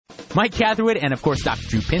Mike Catherwood and, of course, Dr.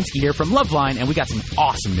 Drew Pinsky here from Loveline, and we got some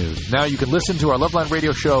awesome news. Now you can listen to our Loveline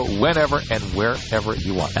radio show whenever and wherever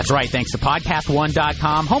you want. That's right. Thanks to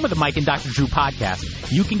PodcastOne.com, home of the Mike and Dr. Drew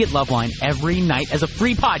podcast, you can get Loveline every night as a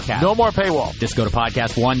free podcast. No more paywall. Just go to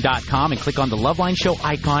PodcastOne.com and click on the Loveline show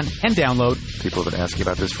icon and download. People have been asking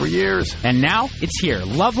about this for years. And now it's here.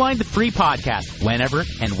 Loveline, the free podcast, whenever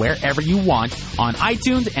and wherever you want on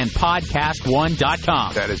iTunes and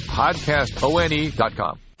PodcastOne.com. That is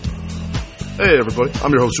PodcastOne.com. Hey everybody,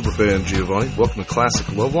 I'm your host Superfan Giovanni. Welcome to Classic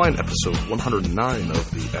Loveline, episode 109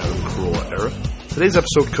 of the Adam Carolla era. Today's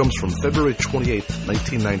episode comes from February 28th,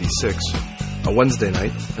 1996, a Wednesday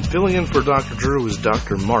night, and filling in for Dr. Drew is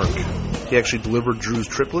Dr. Mark. He actually delivered Drew's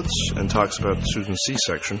triplets and talks about Susan's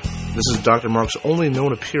C-section. This is Dr. Mark's only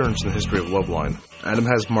known appearance in the history of Loveline. Adam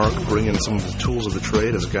has Mark bring in some of the tools of the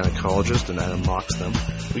trade as a gynecologist, and Adam mocks them.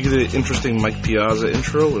 We get an interesting Mike Piazza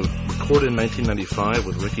intro, recorded in 1995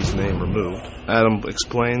 with Ricky's name removed. Adam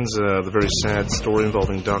explains the very sad story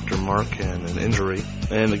involving Dr. Mark and an injury.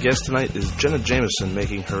 And the guest tonight is Jenna Jameson,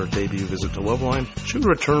 making her debut visit to Loveline. She would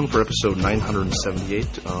return for episode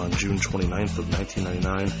 978 on June 29th of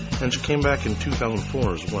 1999, and she came back in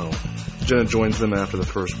 2004 as well. Jenna joins them after the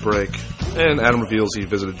first break, and Adam reveals he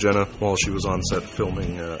visited Jenna while she was on set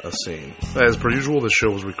filming a scene. As per usual, the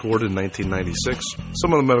show was recorded in 1996.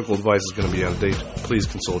 Some of the medical advice is going to be out of date. Please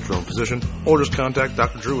consult your own physician, or just contact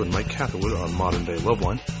Dr. Drew and Mike Catherwood on Modern Day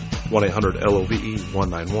Loveline,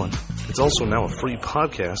 1-800-LOVE-191. It's also now a free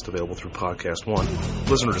podcast available through Podcast One.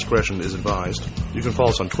 Listener discretion is advised. You can follow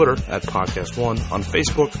us on Twitter at Podcast One, on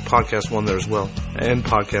Facebook, Podcast One there as well, and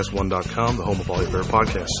PodcastOne.com, the home of all your favorite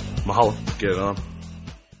podcasts. Mahalo. Get it on.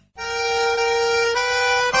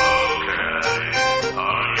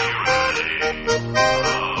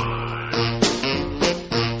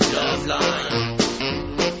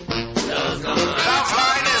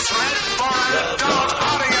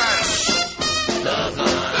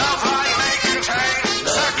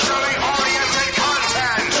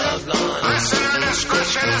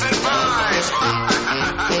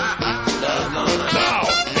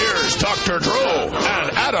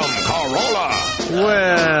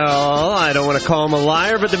 Well, I don't want to call him a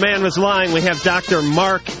liar, but the man was lying. We have Dr.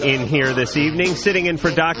 Mark in here this evening, sitting in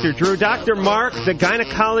for Dr. Drew. Dr. Mark, the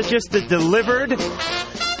gynecologist that delivered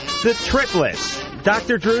the triplets.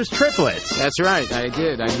 Dr. Drew's triplets. That's right, I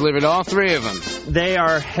did. I delivered all three of them. They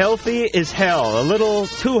are healthy as hell, a little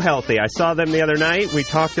too healthy. I saw them the other night. We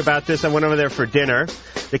talked about this. I went over there for dinner.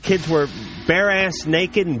 The kids were bare-ass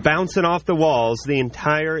naked and bouncing off the walls the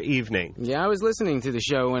entire evening. Yeah, I was listening to the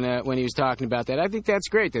show when he was talking about that. I think that's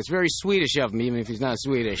great. That's very Swedish of him, even if he's not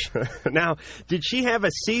Swedish. Now, did she have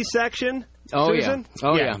a C-section, Oh, Susan? Yeah.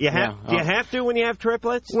 Oh, yeah. Do you have to when you have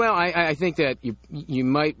triplets? Well, I think that you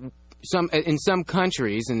might... in some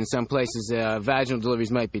countries and in some places, vaginal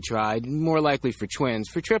deliveries might be tried, more likely for twins.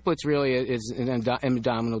 For triplets, really, is an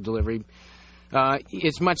abdominal delivery.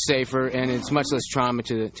 It's much safer, and it's much less trauma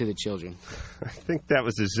to the children. I think that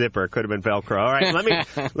was a zipper. It could have been Velcro. All right, let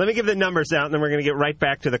me give the numbers out, and then we're going to get right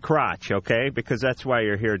back to the crotch, okay? Because that's why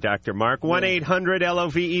you're here, Dr. Mark.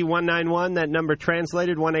 1-800-LOVE-191. That number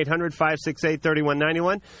translated,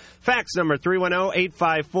 1-800-568-3191. Fax number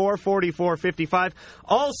 310-854-4455.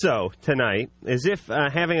 Also tonight, as if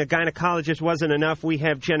having a gynecologist wasn't enough, we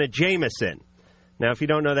have Jenna Jameson. Now, if you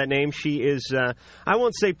don't know that name, she is, I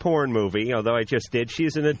won't say porn movie, although I just did. She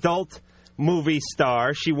is an adult movie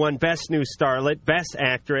star. She won Best New Starlet, Best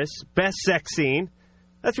Actress, Best Sex Scene.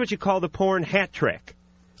 That's what you call the porn hat trick.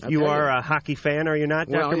 Okay. You are a hockey fan, are you not,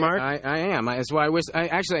 Dr. Mark? I am. That's why I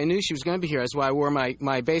knew she was going to be here. That's why I wore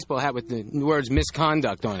my baseball hat with the words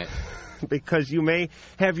misconduct on it. Because you may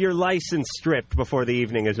have your license stripped before the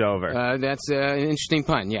evening is over. That's an interesting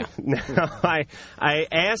pun, yeah. Now, I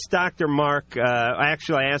asked Dr. Mark, I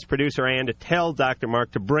asked producer Ann to tell Dr.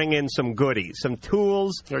 Mark to bring in some goodies, some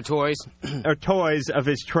tools. Or toys. Or toys of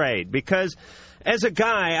his trade. Because as a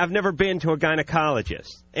guy, I've never been to a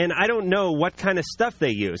gynecologist. And I don't know what kind of stuff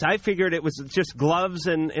they use. I figured it was just gloves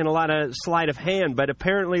and a lot of sleight of hand, but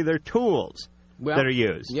apparently they're tools. That are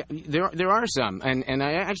used. Yeah, there are some, and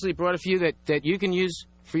I actually brought a few that you can use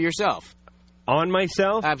for yourself. On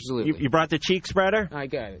myself? Absolutely. You brought the cheek spreader? I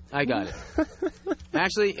got it.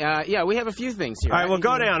 Actually, yeah, we have a few things here. All right, well,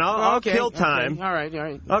 go down. I'll kill time. Okay. All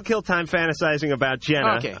right. I'll kill time fantasizing about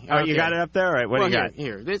Jenna. Okay. All right, you got it up there? All right, what do you got?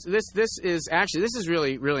 Here. This is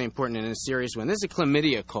really, really important and a serious one. This is a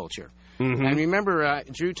chlamydia culture. Mm-hmm. And remember,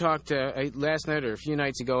 Drew talked last night or a few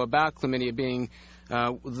nights ago about chlamydia being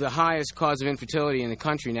the highest cause of infertility in the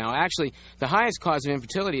country now. Actually, the highest cause of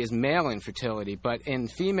infertility is male infertility, but in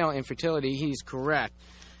female infertility, he's correct.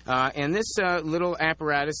 And this little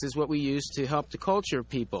apparatus is what we use to help to culture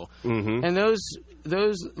people. Mm-hmm. And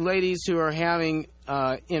those ladies who are having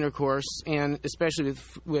intercourse, and especially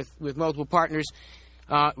with multiple partners,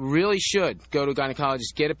 really should go to a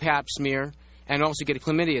gynecologist, get a pap smear, and also get a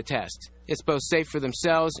chlamydia test. It's both safe for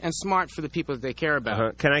themselves and smart for the people that they care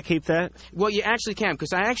about. Can I keep that? Well, you actually can,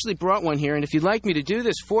 because I actually brought one here, and if you'd like me to do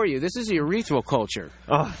this for you, this is a urethral culture.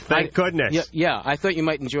 Oh, thank goodness. Yeah, I thought you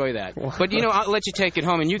might enjoy that. But, I'll let you take it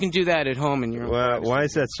home, and you can do that at home in your own privacy. Why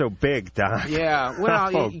is that so big, Doc? Yeah,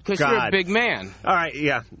 well, because you're a big man. All right,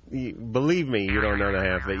 yeah. Believe me, you don't know the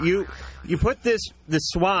half of it. You put the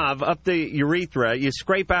swab up the urethra, you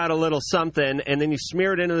scrape out a little something, and then you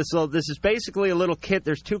smear it into this is basically a little kit.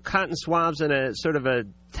 There's 2 cotton swabs and a sort of a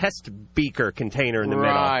test beaker container in the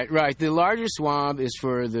middle. Right. The larger swab is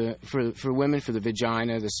for women for the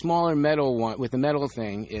vagina. The smaller metal one with the metal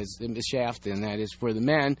thing is the shaft, and that is for the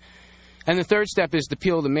men. And the third step is to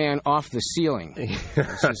peel the man off the ceiling.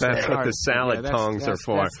 That's what the salad tongs are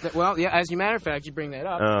for. As a matter of fact, you bring that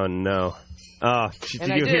up. Oh, no. Oh,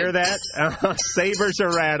 did you hear that? Sabers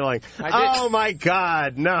are rattling. Oh, my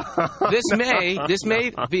God, no. This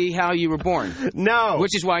may be how you were born. No.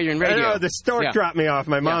 Which is why you're in radio. No, the stork dropped me off.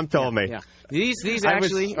 My mom told me. Yeah. These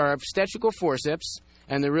actually are obstetrical forceps,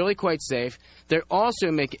 and they're really quite safe. They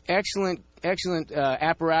also make excellent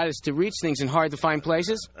apparatus to reach things in hard-to-find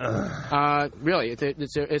places. Really,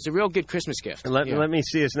 it's a real good Christmas gift. Let me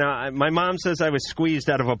see this now. My mom says I was squeezed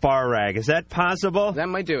out of a bar rag. Is that possible? That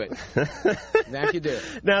might do it. That could do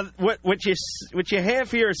it. Now, what you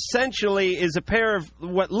have here essentially is a pair of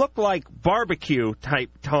what look like barbecue-type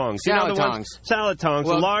tongs. Salad tongs. Salad tongs,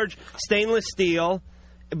 large stainless steel,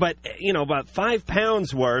 but, about 5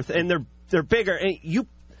 pounds worth, and they're bigger. And you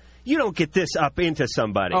don't get this up into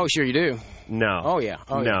somebody. Oh, sure you do. No. Oh, yeah.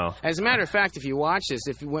 No. Yeah. As a matter of fact, if you watch this,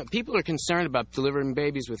 when people are concerned about delivering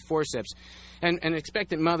babies with forceps, and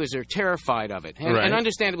expectant mothers are terrified of it, and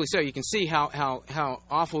understandably so. You can see how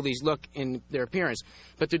awful these look in their appearance.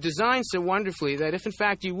 But they're designed so wonderfully that if, in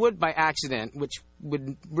fact, you would, by accident, which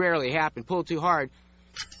would rarely happen, pull too hard,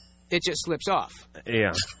 it just slips off.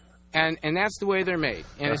 Yeah. And that's the way they're made,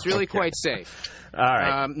 and it's really quite safe. All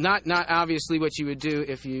right. Not obviously what you would do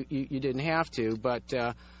if you didn't have to, but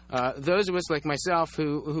those of us like myself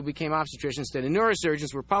who became obstetricians instead of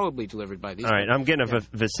neurosurgeons were probably delivered by these. All right, I'm getting a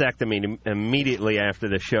vasectomy immediately after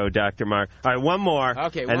the show, Dr. Mark. All right, one more,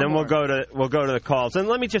 okay, and then we'll go to the calls. And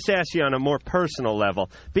let me just ask you on a more personal level,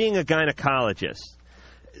 being a gynecologist,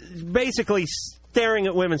 basically staring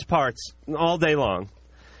at women's parts all day long.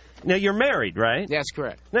 Now, you're married, right? That's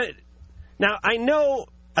correct. Now, I know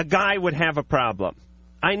a guy would have a problem.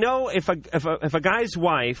 I know if a guy's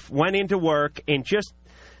wife went into work and just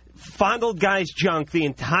fondled guys' junk the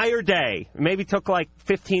entire day, maybe took like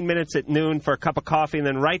 15 minutes at noon for a cup of coffee and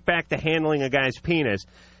then right back to handling a guy's penis,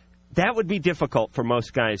 that would be difficult for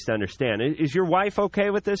most guys to understand. Is your wife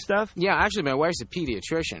okay with this stuff? Yeah, actually, my wife's a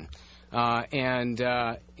pediatrician, and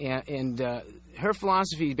her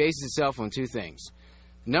philosophy bases itself on 2 things.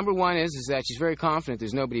 Number 1 is that she's very confident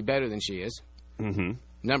there's nobody better than she is. Mm-hmm.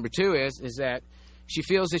 Number 2 is that she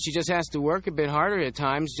feels that she just has to work a bit harder at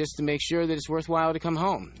times just to make sure that it's worthwhile to come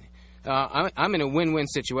home. I'm in a win-win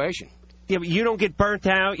situation. Yeah, but you don't get burnt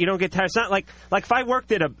out. You don't get tired. It's not like if I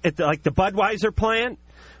worked at the Budweiser plant.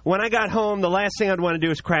 When I got home, the last thing I'd want to do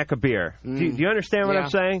is crack a beer. Do you understand what I'm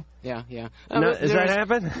saying? Yeah. No, does that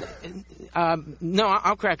happen? No,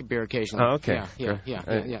 I'll crack a beer occasionally. Oh, okay.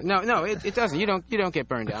 Yeah. No, it doesn't. You don't get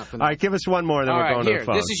burned out. All right, give us one more, then we're going to the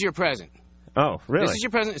phone. This is your present. Oh, really? This is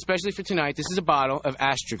your present, especially for tonight. This is a bottle of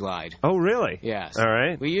Astroglide. Oh, really? Yes. All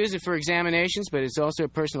right. We use it for examinations, but it's also a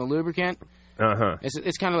personal lubricant. Uh-huh.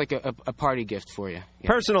 It's kind of like a party gift for you. Yeah.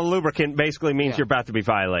 Personal lubricant basically means you're about to be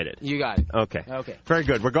violated. You got it. Okay. Okay. Very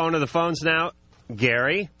good. We're going to the phones now.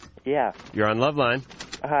 Gary? Yeah. You're on Loveline.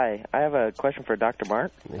 Hi. I have a question for Dr.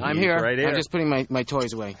 Mark. I'm here. Right here. I'm just putting my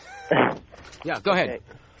toys away. Yeah, go ahead. Okay.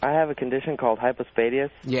 I have a condition called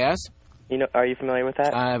hypospadias. Yes? Are you familiar with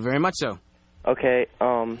that? Very much so. Okay.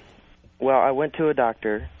 Well, I went to a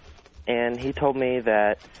doctor, and he told me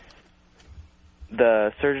that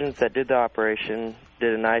the surgeons that did the operation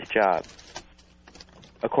did a nice job,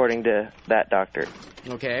 according to that doctor.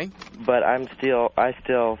 Okay. But I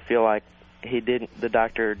still feel like the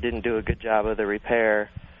doctor didn't do a good job of the repair.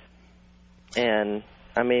 And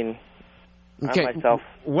I mean, okay. I myself.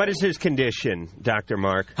 What is his condition, Dr.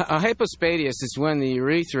 Mark? Hypospadias is when the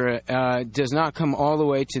urethra does not come all the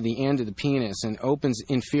way to the end of the penis and opens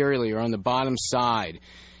inferiorly or on the bottom side.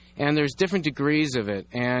 and there's different degrees of it,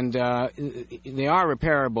 and they are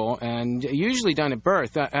repairable, and usually done at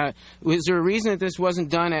birth. Was there a reason that this wasn't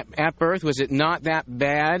done at birth? Was it not that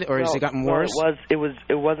bad, or has it gotten worse?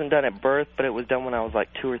 It wasn't done at birth, but it was done when I was like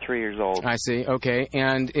 2 or 3 years old. I see. Okay,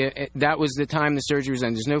 and that was the time the surgery was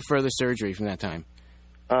done. There's no further surgery from that time.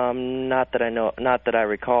 Not that I know, not that I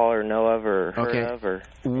recall or know of or heard of. Or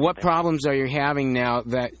what problems are you having now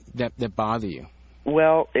that bother you?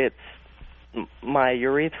 Well, my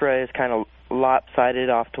urethra is kind of lopsided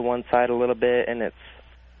off to one side a little bit, and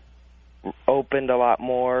it's opened a lot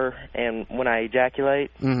more. And when I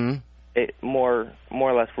ejaculate, it more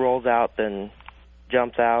or less rolls out than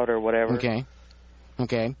jumps out or whatever.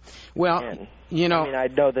 Okay. Well, and, you know, I mean, I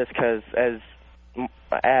know this because, as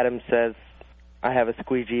Adam says, I have a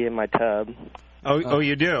squeegee in my tub. Oh,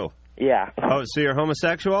 you do? Yeah. Oh, so you're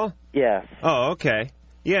homosexual? Yeah. Oh, okay.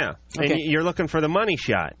 Yeah. Okay. And you're looking for the money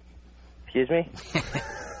shot. Excuse me?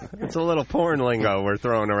 It's a little porn lingo we're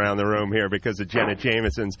throwing around the room here because of Jenna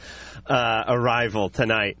Jameson's arrival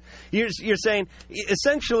tonight. You're saying,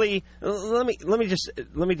 essentially, let me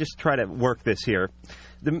just try to work this here.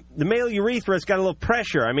 The male urethra's got a little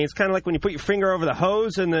pressure. I mean, it's kind of like when you put your finger over the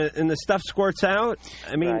hose and the stuff squirts out.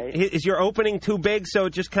 I mean, right. Is your opening too big so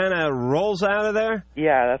it just kind of rolls out of there?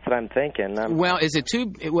 Yeah, that's what I'm thinking. Well, is it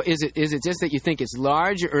just that you think it's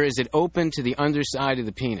large, or is it open to the underside of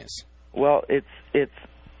the penis? Well,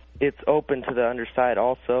 it's open to the underside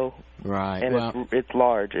also. Right. And it's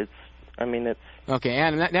large. It's okay,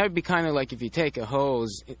 Adam. That would be kind of like if you take a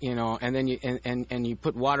hose, you know, and then you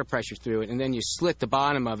put water pressure through it, and then you slit the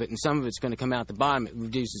bottom of it, and some of it's going to come out the bottom. It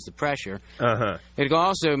reduces the pressure. It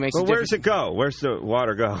also makes. Well, where's it go? Where's the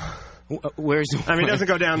water go? Where's the I mean, it doesn't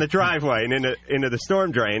go down the driveway and into the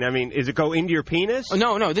storm drain. I mean, does it go into your penis? Oh,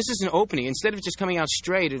 no, this is an opening. Instead of just coming out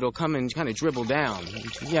straight, it'll come and kind of dribble down.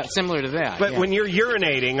 Yeah, similar to that. But when you're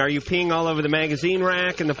urinating, are you peeing all over the magazine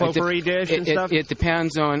rack and the potpourri dish and stuff? It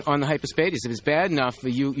depends on the hypospadias. If it's bad enough,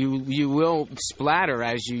 you will splatter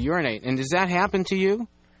as you urinate. And does that happen to you?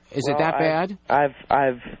 Is it that bad?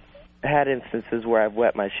 I've had instances where I've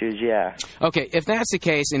wet my shoes, yeah. Okay, if that's the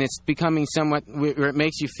case and it's becoming somewhat where it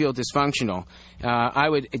makes you feel dysfunctional, I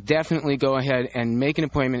would definitely go ahead and make an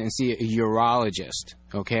appointment and see a urologist,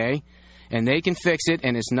 okay? And they can fix it,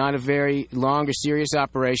 and it's not a very long or serious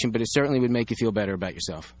operation, but it certainly would make you feel better about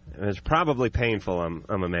yourself. It's probably painful,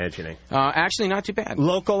 I'm imagining. Actually, not too bad.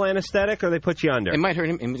 Local anesthetic, or they put you under? It might hurt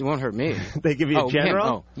him. It won't hurt me. They give you a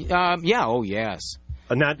general? Yeah, yes.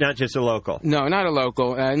 Not just a local? No, not a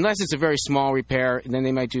local. Unless it's a very small repair, then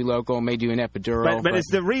they might do local, may do an epidural. But is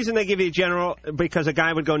the reason they give you a general because a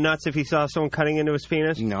guy would go nuts if he saw someone cutting into his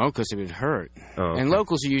penis? No, because it would hurt. Oh, okay. And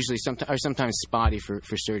locals are usually sometimes spotty for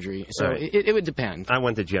surgery, so right. it would depend. I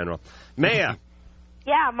went to general. Maya.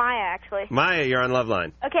 Yeah, Maya, actually. Maya, you're on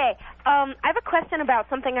Loveline. Okay, I have a question about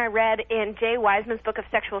something I read in Jay Wiseman's book of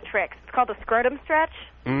sexual tricks. It's called the scrotum stretch.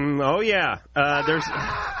 Oh, yeah.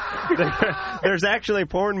 There's actually a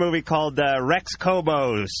porn movie called Rex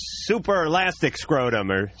Kobo's Super Elastic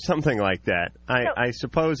Scrotum or something like that. I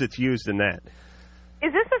suppose it's used in that.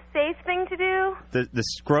 Is this a safe thing to do? The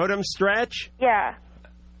scrotum stretch? Yeah.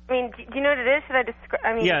 I mean, do you know what it is? Should I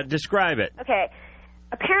describe? Yeah, describe it. Okay.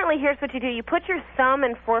 Apparently, here's what you do. You put your thumb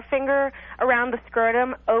and forefinger around the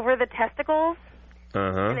scrotum over the testicles,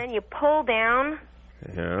 and then you pull down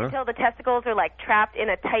until the testicles are, like, trapped in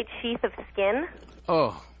a tight sheath of skin.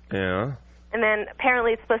 Oh. Yeah. And then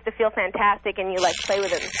apparently it's supposed to feel fantastic, and you, like, play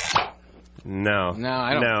with it. No,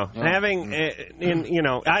 I don't. No. Having,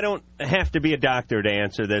 I don't have to be a doctor to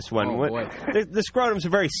answer this one. Oh, boy. The scrotum's a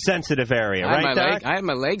very sensitive area, right, Doc? I have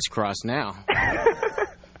my legs crossed now.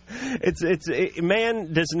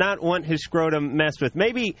 Man does not want his scrotum messed with.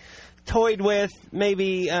 Maybe toyed with,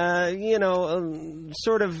 maybe,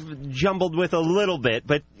 sort of jumbled with a little bit,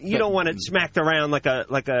 but you don't want it smacked around like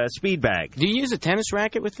a speed bag. Do you use a tennis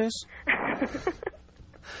racket with this?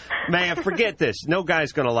 Man, forget this. No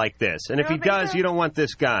guy's going to like this. And if he does, you don't want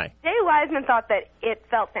this guy. Jay Wiseman thought that it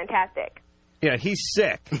felt fantastic. Yeah, he's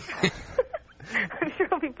sick. I'm sure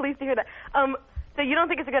he'll be pleased to hear that. So you don't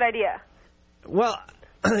think it's a good idea? Well,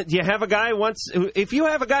 do you have a guy if you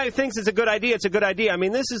have a guy who thinks it's a good idea, it's a good idea. I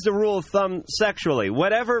mean, this is the rule of thumb sexually.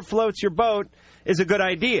 Whatever floats your boat is a good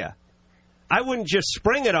idea. I wouldn't just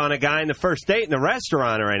spring it on a guy in the first date in the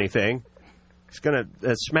restaurant or anything. He's going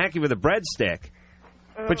to smack you with a breadstick.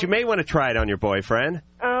 But you may want to try it on your boyfriend.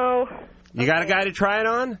 Oh. You got a guy to try it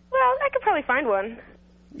on? Well, I could probably find one.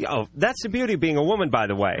 Oh, that's the beauty of being a woman, by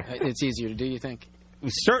the way. It's easier to do, you think?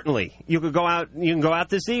 Certainly. You can go out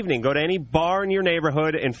this evening, go to any bar in your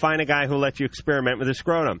neighborhood and find a guy who'll let you experiment with his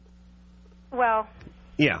scrotum. Well.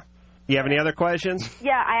 Yeah. You have any other questions?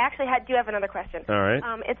 Yeah, I actually do have another question. All right.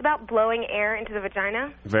 It's about blowing air into the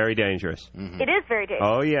vagina. Very dangerous. It is very dangerous.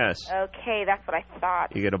 Oh, yes. Okay, that's what I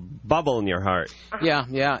thought. You get a bubble in your heart. Yeah.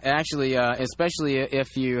 Actually, especially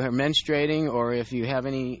if you are menstruating or if you have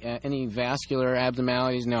any vascular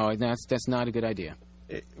abnormalities, no, that's not a good idea.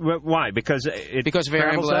 Why? Because of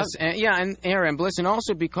air embolus. And air embolus, and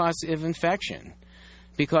also because of infection.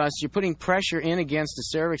 Because you're putting pressure in against the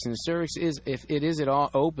cervix, and the cervix if it is at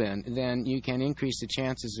all open, then you can increase the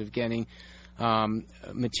chances of getting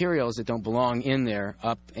materials that don't belong in there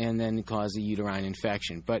up and then cause a uterine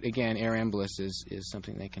infection. But again, air embolus is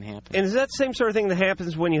something that can happen. And is that the same sort of thing that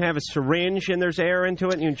happens when you have a syringe and there's air into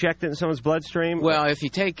it and you inject it in someone's bloodstream? Well, if you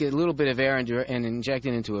take a little bit of air and inject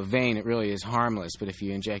it into a vein, it really is harmless. But if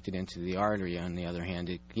you inject it into the artery, on the other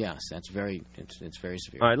hand, it's very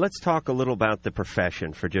severe. All right, let's talk a little about the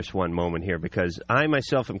profession for just one moment here, because I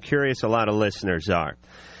myself am curious, a lot of listeners are.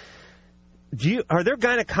 Are there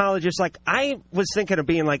gynecologists, like I was thinking of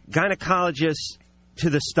being like gynecologists to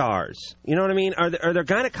the stars? You know what I mean? Are there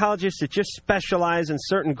gynecologists that just specialize in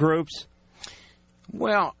certain groups?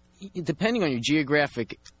 Well, depending on your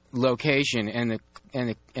geographic location and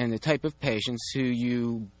the type of patients who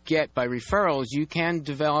you get by referrals, you can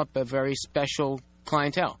develop a very special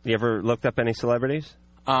clientele. You ever looked up any celebrities?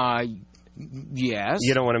 Yes.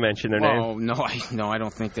 You don't want to mention their name? Oh, no, I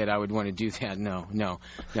don't think that I would want to do that. No.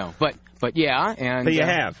 But yeah, and but you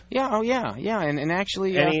have. Yeah, and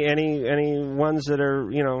actually any ones that are,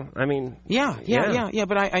 I mean. Yeah.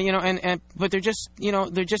 But but they're just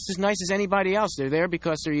as nice as anybody else. They're there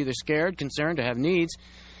because they're either scared, concerned, or have needs.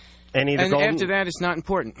 And after that, it's not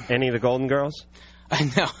important. Any of the Golden Girls?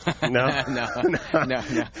 No.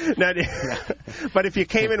 But if you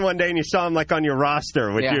came in one day and you saw him like on your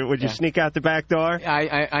roster, would you sneak out the back door?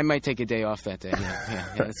 I might take a day off that day. Yeah.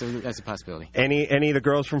 That's a possibility. Any of the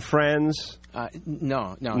girls from Friends?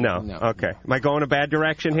 No. Okay. Am I going a bad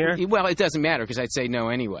direction here? Well, it doesn't matter because I'd say no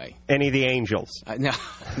anyway. Any of the Angels? No.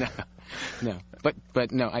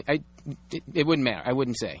 But no, it wouldn't matter. I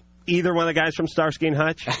wouldn't say. Either one of the guys from Starsky and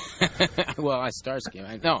Hutch? Well, Starsky.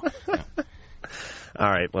 No. All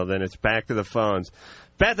right, well, then it's back to the phones.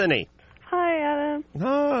 Bethany. Hi, Adam.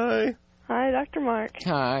 Hi. Hi, Dr. Mark.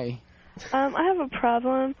 Hi. I have a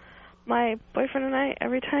problem. My boyfriend and I,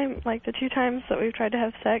 every time, like the 2 times that we've tried to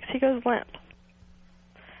have sex, he goes limp.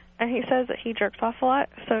 And he says that he jerks off a lot,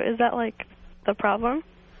 so is that, like, the problem?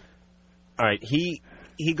 All right, he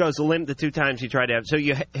goes limp the 2 times you tried to have... So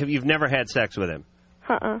you've never had sex with him?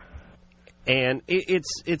 Uh-uh. And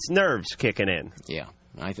it's nerves kicking in. Yeah.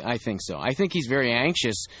 I think so. I think he's very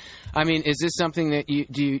anxious. I mean, is this something that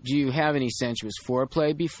do you have any sensuous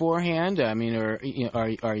foreplay beforehand? I mean, or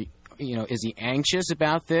is he anxious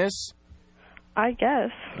about this? I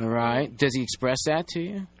guess. All right. Does he express that to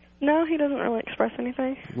you? No, he doesn't really express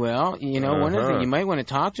anything. Well, one of the things, you might want to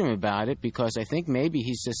talk to him about it, because I think maybe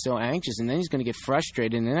he's just so anxious, and then he's going to get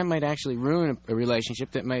frustrated, and then that might actually ruin a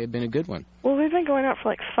relationship that might have been a good one. Well, we've been going out for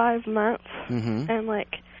like 5 months, and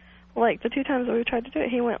like the 2 times that we tried to do it,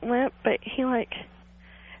 he went limp, but he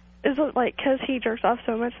is it like because he jerks off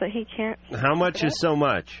so much that he can't. How much is so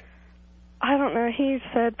much? I don't know. He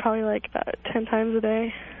said probably like about 10 times a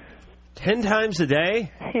day. 10 times a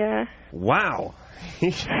day? Yeah. Wow.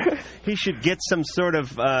 He should get some sort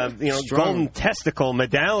of golden testicle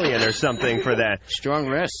medallion or something for that. Strong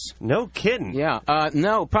wrists. No kidding. Yeah.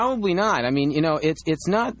 No, probably not. I mean, it's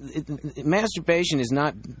not. Masturbation is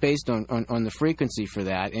not based on the frequency for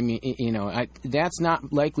that. I mean, that's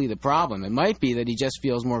not likely the problem. It might be that he just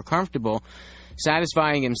feels more comfortable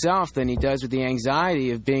satisfying himself than he does with the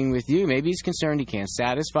anxiety of being with you. Maybe he's concerned he can't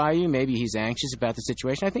satisfy you. Maybe he's anxious about the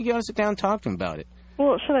situation. I think you ought to sit down and talk to him about it.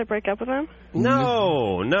 Well, should I break up with him?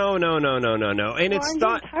 No. And it's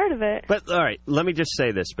I'm tired of it. But, all right, let me just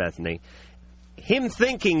say this, Bethany. Him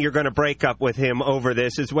thinking you're going to break up with him over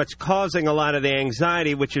this is what's causing a lot of the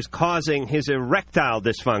anxiety, which is causing his erectile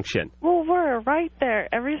dysfunction. Well, we're right there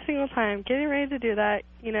every single time, getting ready to do that,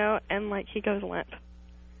 and, he goes limp.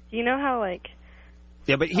 You know how,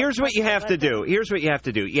 Yeah, but here's what you have to do. You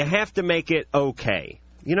have to make it okay.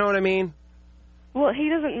 You know what I mean? Well, he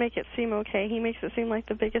doesn't make it seem okay. He makes it seem like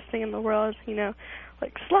the biggest thing in the world,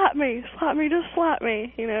 slap me, just slap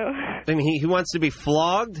me, I mean, he wants to be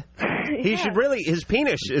flogged? He should really, his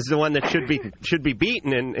penis is the one that should be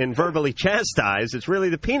beaten and verbally chastised. It's really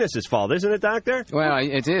the penis's fault, isn't it, Doctor? Well,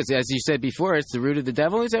 it is. As you said before, it's the root of the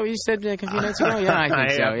devil. Is that what you said a few minutes ago? Yeah, I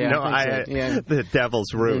think so. Yeah, the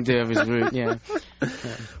devil's root. The devil's root, yeah.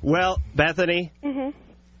 Well, Bethany,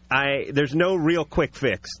 there's no real quick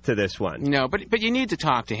fix to this one. No, but you need to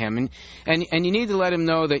talk to him, and you need to let him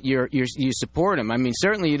know that you support him. I mean,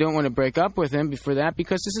 certainly you don't want to break up with him for that,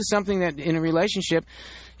 because this is something that in a relationship,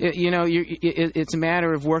 it's a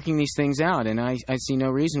matter of working these things out, and I see no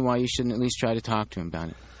reason why you shouldn't at least try to talk to him about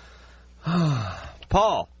it.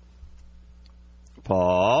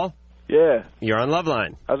 Paul. Yeah. You're on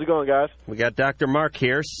Loveline. How's it going, guys? We got Dr. Mark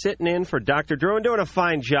here sitting in for Dr. Drew and doing a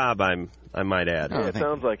fine job, I might add. Yeah, it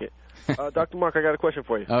sounds like it. Dr. Mark, I got a question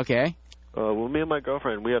for you. Okay. Well, me and my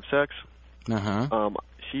girlfriend, we have sex. Uh-huh.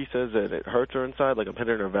 She says that it hurts her inside, like I'm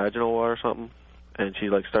hitting her vaginal wall or something, and she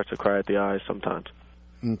starts to cry at the eyes sometimes.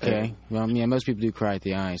 Okay. Well, yeah, most people do cry at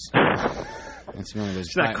the eyes. It's one of those.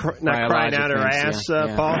 She's not crying out her ass,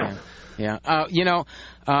 Paul? Yeah.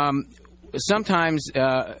 Sometimes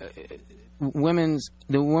the woman's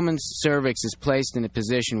cervix is placed in a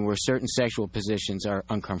position where certain sexual positions are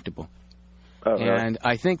uncomfortable. Oh, really? And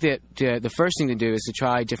I think that the first thing to do is to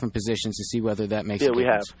try different positions to see whether that makes a difference. Yeah,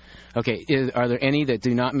 we have. Okay. Are there any that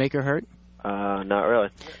do not make her hurt? Not really.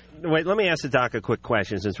 Wait, let me ask the doc a quick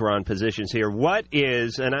question since we're on positions here. What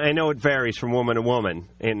is, and I know it varies from woman to woman,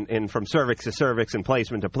 and from cervix to cervix and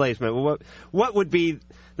placement to placement, what would be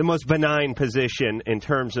the most benign position in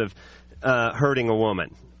terms of hurting a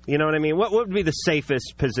woman? You know what I mean? What would be the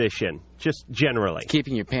safest position, just generally?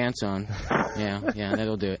 Keeping your pants on. Yeah,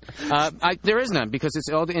 that'll do it. There is none, because it's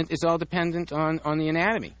all dependent on the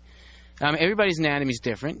anatomy. Everybody's anatomy is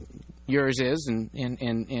different. Yours is, and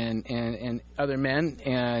other men,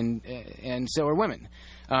 and so are women.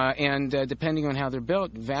 And depending on how they're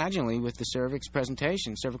built, vaginally with the cervical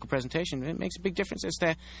presentation, it makes a big difference as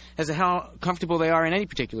to how comfortable they are in any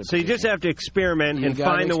particular position. So you just have to experiment and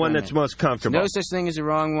find the one that's most comfortable. There's no such thing as a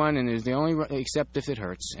wrong one, and there's the only except if it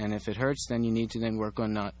hurts. And if it hurts, then you need to then work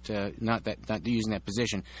on not using that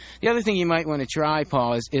position. The other thing you might want to try,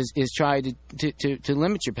 Paul, is try to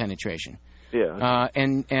limit your penetration. Yeah.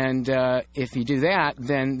 And if you do that,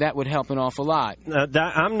 then that would help an awful lot.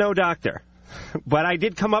 I'm no doctor. But I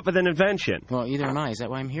did come up with an invention. Well, either am I. Is that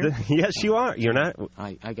why I'm here? Yes, you are. You're not.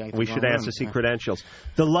 We should ask to see credentials.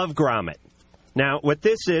 The Love Grommet. Now, what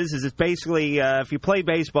this is it's basically, if you play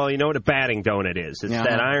baseball, you know what a batting donut is. It's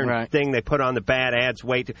that iron thing they put on the bat, adds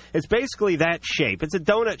weight. It's basically that shape. It's a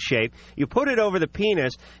donut shape. You put it over the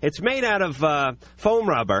penis. It's made out of foam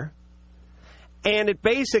rubber. And it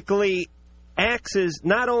basically acts as,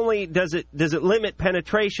 not only does it limit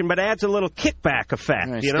penetration, but adds a little kickback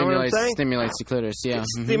effect. Right, you know what I'm saying? Stimulates the clitoris, yeah. It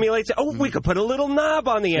stimulates it. Oh, we could put a little knob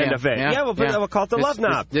on the end of it. We'll call it the love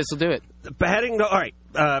knob. This will do it. All right.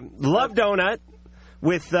 Love donut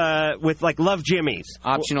with like Love Jimmies.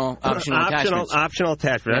 Optional attachments. Optional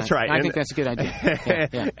attachment. That's right. I think that's a good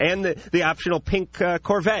idea. And the optional pink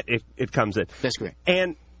Corvette it comes in. That's great.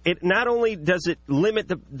 And it not only does it limit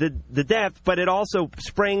the depth, but it also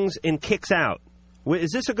springs and kicks out. Is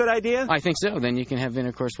this a good idea? I think so. Then you can have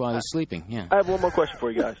intercourse while he's sleeping. Yeah. I have one more question for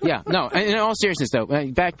you guys. Yeah. No. In all seriousness, though,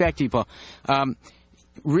 back to you, Paul.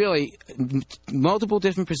 Really, multiple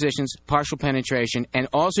different positions, partial penetration, and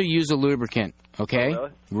also use a lubricant. Okay. Oh,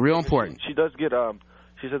 really? Real important. She does get.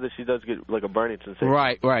 She said that she does get like a burning sensation.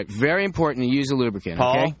 Right. Very important to use a lubricant.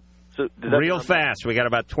 Paul? Okay. So real fast. We got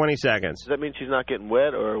about 20 seconds. Does that mean she's not getting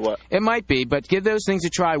wet or what? It might be, but give those things a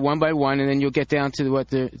try one by one, and then you'll get down to what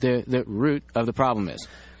the root of the problem is.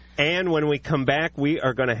 And when we come back, we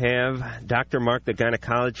are going to have Dr. Mark, the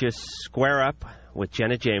gynecologist, square up with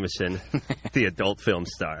Jenna Jameson, the adult film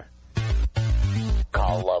star.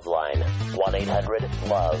 Call Loveline,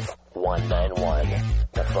 1-800-LOVE-191.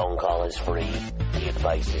 The phone call is free. The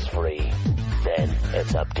advice is free. Then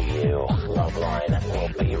it's up to you. Loveline will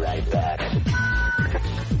be right back.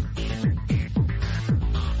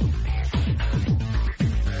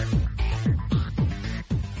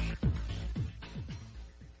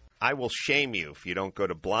 I will shame you if you don't go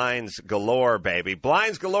to Blinds Galore, baby.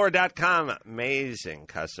 BlindsGalore.com. Amazing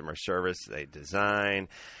customer service. They design.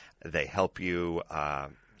 They help you.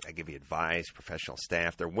 They give you advice, professional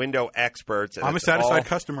staff. They're window experts. I'm a satisfied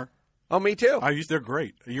customer. Oh, me too. They're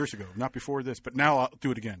great years ago, not before this, but now I'll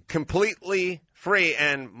do it again. Completely free.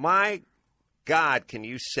 And my God, can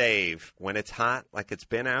you save when it's hot like it's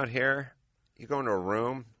been out here? You go into a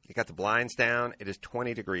room, you got the blinds down, it is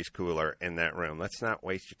 20 degrees cooler in that room. Let's not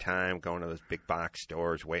waste your time going to those big box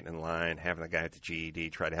stores, waiting in line, having the guy at the GED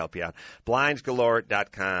try to help you out.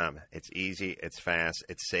 BlindsGalore.com. It's easy, it's fast,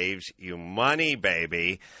 it saves you money,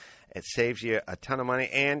 baby. It saves you a ton of money,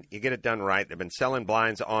 and you get it done right. They've been selling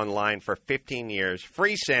blinds online for 15 years.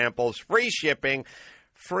 Free samples, free shipping,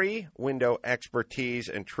 free window expertise,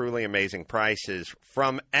 and truly amazing prices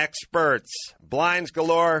from experts. Blinds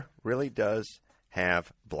Galore really does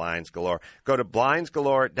have Blinds Galore. Go to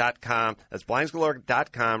blindsgalore.com. That's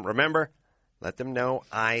blindsgalore.com. Remember, let them know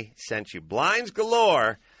I sent you.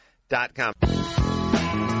 blindsgalore.com.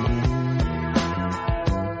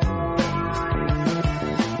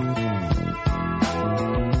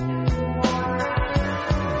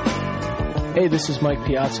 Hey, this is Mike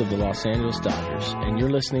Piazza of the Los Angeles Dodgers, and you're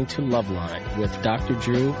listening to Loveline with Dr.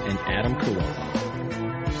 Drew and Adam Carolla.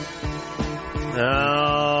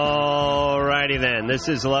 All righty then. This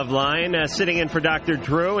is Loveline. Sitting in for Dr.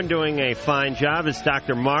 Drew and doing a fine job is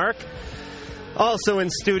Dr. Mark. Also in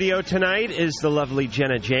studio tonight is the lovely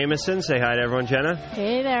Jenna Jameson. Say hi to everyone, Jenna.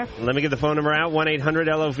 Hey there. Let me give the phone number out,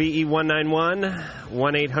 1-800-LOVE-191,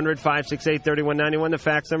 1-800-568-3191. The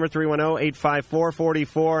fax number,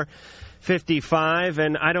 310-854-4455.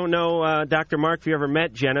 And I don't know, Dr. Mark, if you ever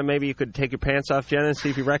met Jenna, maybe you could take your pants off, Jenna, and see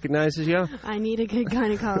if he recognizes you. I need a good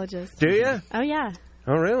gynecologist. Do you? Oh, yeah.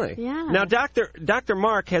 Oh, really? Yeah. Now, Dr.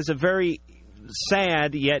 Mark has a very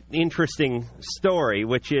sad yet interesting story,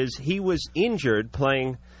 which is he was injured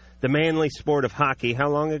playing the manly sport of hockey. How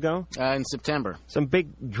long ago? In September. Some big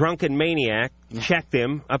drunken maniac checked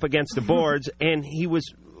him up against the boards, and he was...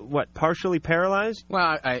 What, partially paralyzed?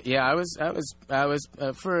 Well, I was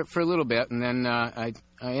for a little bit, and then I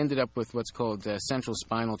ended up with what's called central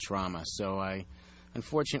spinal trauma. So I,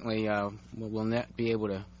 unfortunately, will not be able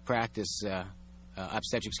to practice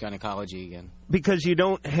obstetrics gynecology again. Because you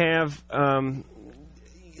don't have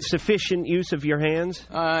sufficient use of your hands?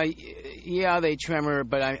 Yeah, they tremor,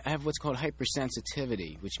 but I have what's called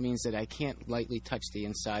hypersensitivity, which means that I can't lightly touch the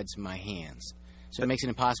insides of my hands. So it makes it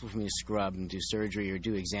impossible for me to scrub and do surgery or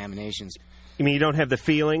do examinations. You mean you don't have the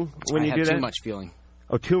feeling when you do that? I have too much feeling.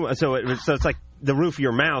 Oh, so it's like the roof of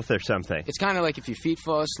your mouth or something. It's kind of like if your feet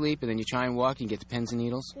fall asleep and then you try and walk and you get the pins and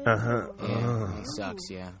needles. Uh-huh. Yeah, it sucks,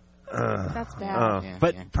 yeah. That's bad.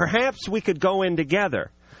 But perhaps we could go in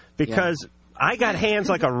together because I got hands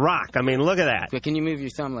like a rock. I mean, look at that. But can you move your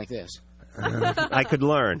thumb like this? I could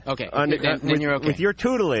learn. Okay, then you're okay. With your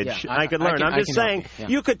tutelage, I could learn. I'm just saying,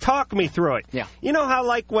 you could talk me through it. Yeah. You know how,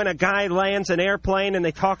 like, when a guy lands an airplane and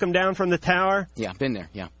they talk him down from the tower? Yeah, been there,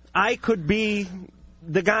 yeah. I could be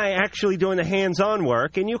the guy actually doing the hands-on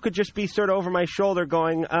work, and you could just be sort of over my shoulder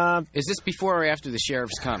going, Is this before or after the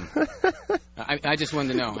sheriffs come? I just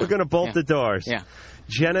wanted to know. We're going to bolt the doors. Yeah.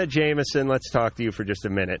 Jenna Jameson, let's talk to you for just a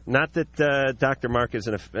minute. Not that Dr. Mark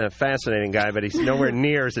isn't a fascinating guy, but he's nowhere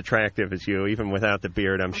near as attractive as you, even without the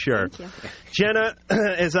beard, I'm sure. Thank you. Jenna,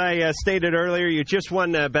 as I stated earlier, you just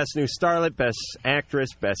won Best New Starlet, Best Actress,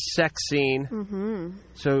 Best Sex Scene. Mm-hmm.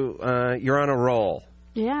 So you're on a roll.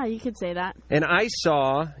 Yeah, you could say that. And I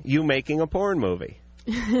saw you making a porn movie.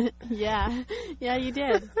 Yeah, you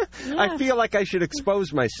did. Yeah. I feel like I should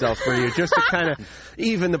expose myself for you just to kind of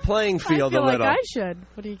even the playing field a little. I feel like I should.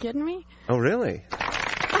 What, are you kidding me? Oh, really?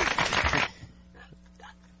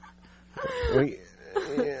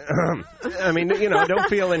 I mean, don't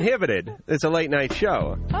feel inhibited. It's a late-night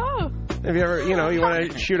show. Oh. Have you ever, you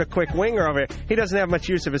want to shoot a quick winger over here? He doesn't have much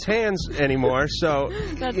use of his hands anymore, so,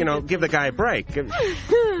 give the guy a break.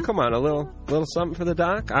 Come on, a little something for the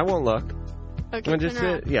doc? I won't look.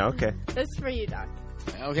 Okay, yeah, okay. This is for you, Doc.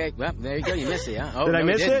 Okay, well, there you go. You missed it, huh? Oh, Did I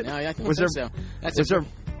miss it? No, I don't was think there, so.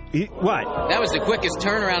 What? That was the quickest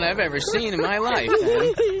turnaround I've ever seen in my life.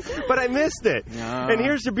 But I missed it. No. And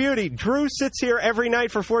here's the beauty. Drew sits here every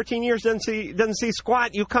night for 14 years, doesn't see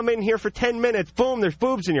squat. You come in here for 10 minutes, boom, there's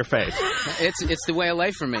boobs in your face. It's the way of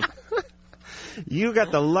life for me. You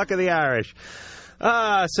got the luck of the Irish.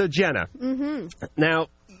 So, Jenna. Mm-hmm. Now,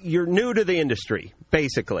 you're new to the industry,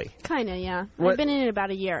 basically. Kind of, yeah. I've been in it about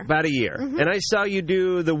a year. About a year. Mm-hmm. And I saw you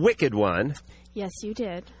do The Wicked one. Yes, you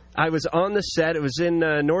did. I was on the set. It was in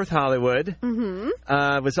North Hollywood. Mm-hmm.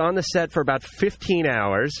 I was on the set for about 15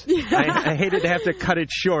 hours. I hated to have to cut it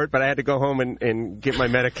short, but I had to go home and get my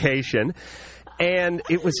medication. And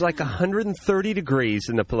it was like 130 degrees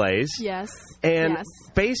in the place. Yes. And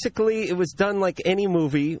basically, it was done like any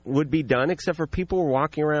movie would be done, except for people were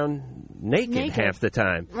walking around naked half the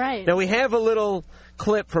time. Right. Now, we have a little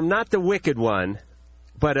clip from not the Wicked one,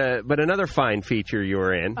 but another fine feature you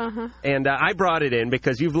were in. Uh-huh. And I brought it in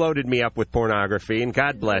because you've loaded me up with pornography, and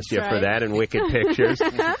God bless you for that, and Wicked pictures.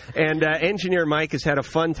 And engineer Mike has had a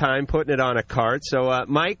fun time putting it on a cart. So,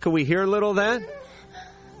 Mike, could we hear a little of that?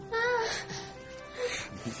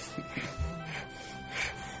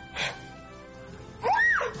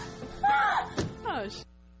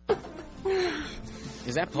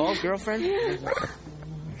 Is that Paul's girlfriend?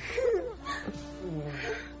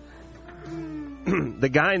 The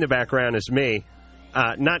guy in the background is me.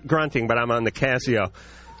 Not grunting, but I'm on the Casio.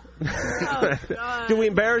 Oh, God. Did we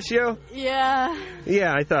embarrass you? Yeah.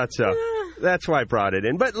 Yeah, I thought so. That's why I brought it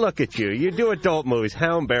in. But look at you. You do adult movies.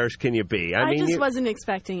 How embarrassed can you be? I just wasn't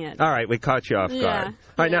expecting it. All right, we caught you off guard. Yeah. All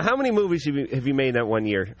right, now how many movies have you made in that 1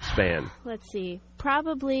 year span? Let's see.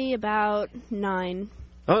 Probably about 9.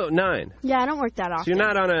 Oh, 9. Yeah, I don't work that often. So you're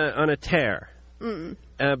not on a tear. Mm-mm.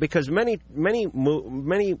 Because many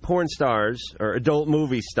porn stars or adult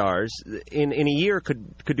movie stars in a year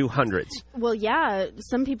could do hundreds. Well, yeah,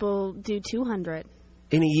 some people do 200.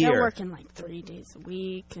 In a year. They're working like 3 days a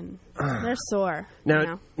week, and they're sore.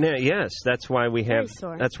 Now, yes, that's why we have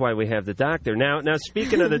the doctor. Now,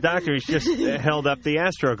 speaking of the doctor, he's just held up the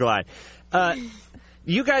Astroglide.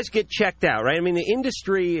 You guys get checked out, right? I mean, the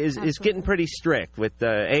industry is getting pretty strict with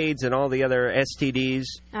AIDS and all the other STDs.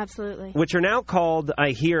 Absolutely. Which are now called, I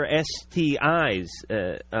hear, STIs,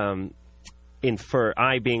 for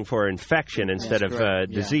I being for infection instead of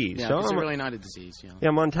disease. Yeah, so it's really not a disease. Yeah,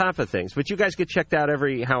 I'm on top of things. But you guys get checked out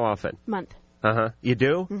how often? Month. Uh-huh. You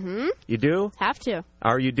do? Mm-hmm. You do? Have to.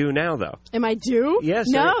 Are you due now, though? Am I due? Yes.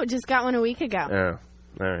 No, just got one a week ago. Oh,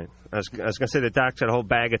 all right. I was going to say the doc's got a whole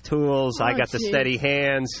bag of tools. I got the steady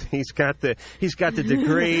hands. He's got the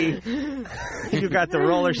degree. You got the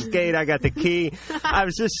roller skate. I got the key. I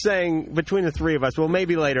was just saying between the three of us. Well,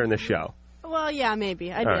 maybe later in the show. Well, yeah,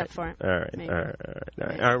 maybe. I'd be up for it. All right. All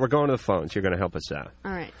right. We're going to the phones. You're going to help us out.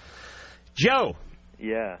 All right. Joe.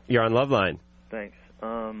 Yeah. You're on Loveline. Thanks.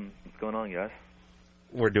 What's going on, guys?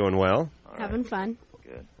 We're doing well. Having fun.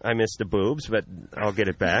 Good. I missed the boobs, but I'll get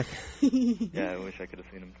it back. Yeah, I wish I could have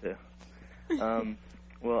seen them too.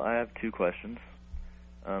 Well, I have 2 questions.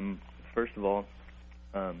 First of all,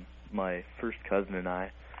 my first cousin and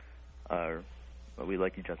I we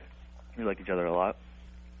like each other. We like each other a lot.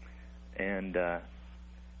 And my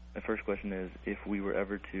first question is, if we were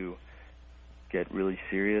ever to get really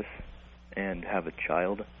serious and have a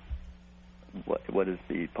child, what is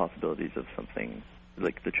the possibilities of something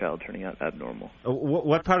like the child turning out abnormal?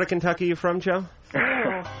 What part of Kentucky are you from, Joe?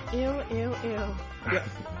 Ew.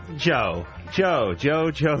 Joe.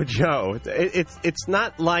 It's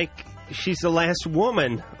not like she's the last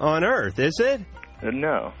woman on Earth, is it?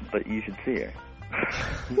 No, but you should see her.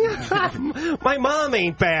 My mom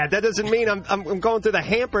ain't bad. That doesn't mean I'm going through the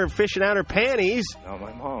hamper and fishing out her panties. No,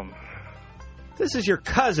 my mom. This is your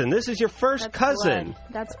cousin. This is your first cousin. Blood.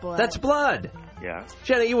 That's blood. That's blood. Yeah.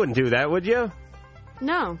 Jenna, you wouldn't do that, would you?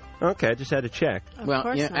 No. Okay, I just had to check.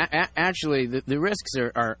 Well, yeah, actually, the risks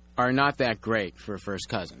are not that great for a first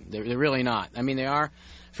cousin. They're really not. I mean, they are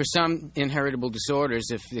for some inheritable disorders.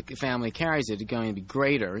 If the family carries it, it's going to be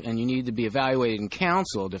greater, and you need to be evaluated and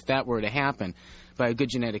counseled if that were to happen by a good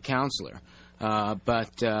genetic counselor. Otherwise,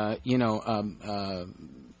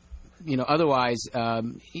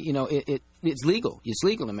 it's legal. It's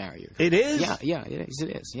legal to marry your cousin. It is? Yeah, it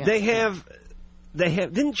is. Yeah. They have.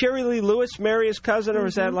 Didn't Jerry Lee Lewis marry his cousin, or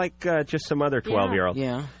was that like just some other 12-year-old?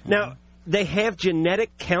 Yeah. Now, they have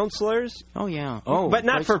genetic counselors? Oh, yeah. But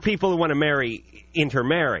not for people who want to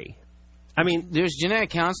intermarry. I mean, there's genetic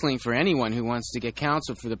counseling for anyone who wants to get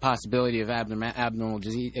counseled for the possibility of abnormal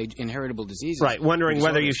disease, inheritable diseases. Right, wondering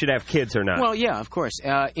whether you should have kids or not. Well, yeah, of course.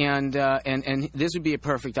 And this would be a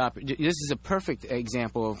perfect this is a perfect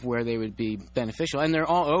example of where they would be beneficial. And they're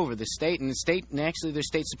all over the state, and actually they're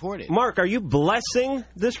state supported. Mark, are you blessing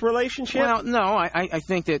this relationship? Well, no, I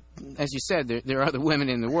think that, as you said, there are other women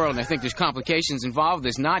in the world, and I think there's complications involved.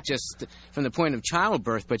 There's not just from the point of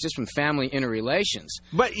childbirth, but just from family interrelations.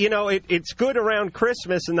 But, it's good around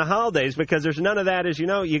Christmas and the holidays because there's none of that. As you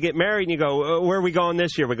know, you get married and you go, where are we going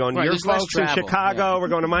this year? We're going to your folks in Chicago. Yeah. We're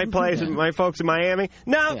going to my place and my folks in Miami.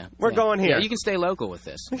 No, we're going here. Yeah, you can stay local with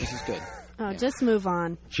this. This is good. Just move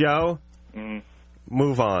on. Joe,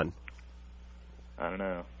 move on. I don't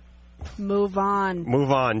know. Move on.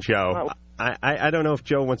 Move on, Joe. I don't know if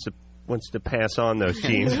Joe wants to pass on those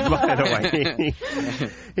genes, by the way.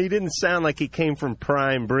 He didn't sound like he came from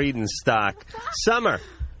prime breeding stock. Summer.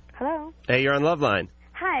 Hello. Hey, you're on Loveline.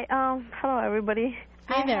 Hi. Hello, everybody.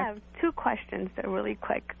 Hi there. I have 2 questions that are really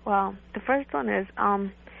quick. Well, the first one is,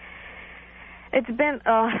 it's been,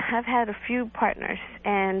 I've had a few partners,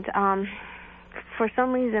 and for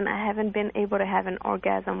some reason I haven't been able to have an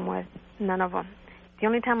orgasm with none of them. The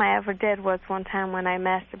only time I ever did was one time when I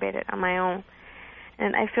masturbated on my own.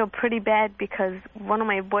 And I feel pretty bad because one of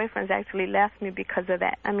my boyfriends actually left me because of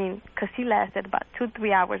that. I mean, because he lasted about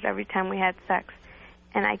 2-3 hours every time we had sex.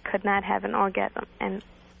 And I could not have an orgasm, and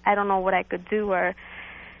I don't know what I could do or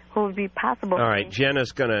what would be possible. All right,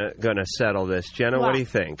 Jenna's gonna settle this. Jenna, what do you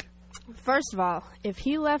think? First of all, if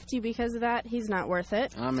he left you because of that, he's not worth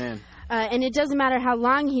it. Amen. And it doesn't matter how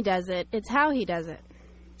long he does it; it's how he does it.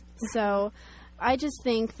 So, I just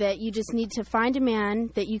think that you just need to find a man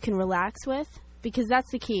that you can relax with, because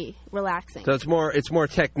that's the key, relaxing. So it's more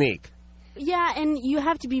technique. Yeah, and you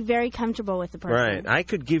have to be very comfortable with the person. Right. I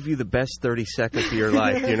could give you the best 30 seconds of your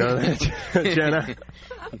life. You know that, Jenna?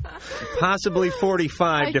 Possibly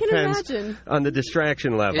 45, depends on the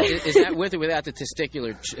distraction level. Is that with or without the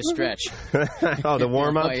testicular stretch? Oh, the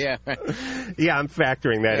warm-ups? Oh, yeah. Right. Yeah, I'm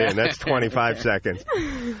factoring that in. That's 25 seconds.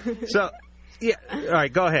 So, yeah, all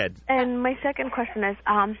right, go ahead. And my second question is,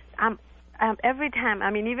 every time,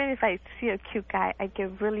 even if I see a cute guy, I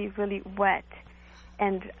get really, really wet.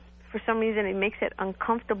 And for some reason, it makes it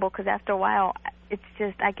uncomfortable because after a while, it's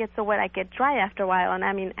just, I get so wet, I get dry after a while. And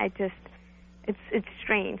it's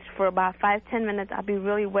strange. For about 5-10 minutes, I'll be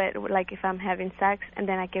really wet, like if I'm having sex, and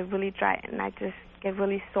then I get really dry, and I just get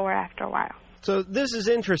really sore after a while. So this is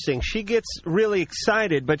interesting. She gets really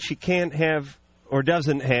excited, but she can't have or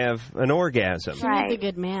doesn't have an orgasm. She needs a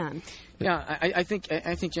good man. Yeah, I think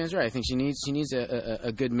Jen's right. I think she needs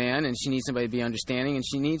a good man, and she needs somebody to be understanding, and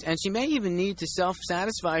she may even need to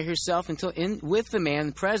self-satisfy herself with the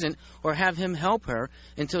man present, or have him help her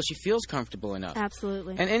until she feels comfortable enough.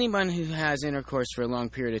 Absolutely. And anyone who has intercourse for a long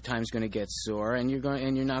period of time is going to get sore, and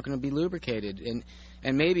you're not going to be lubricated, and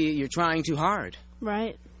maybe you're trying too hard.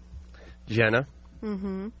 Right. Jenna.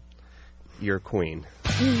 Mm-hmm. You're queen.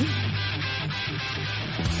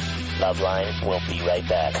 Loveline will be right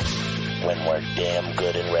back when we're damn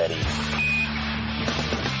good and ready.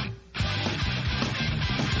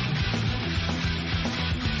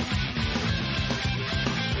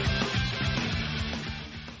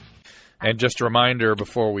 And just a reminder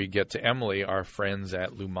before we get to Emily, our friends at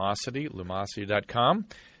Lumosity, Lumosity.com.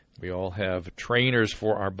 We all have trainers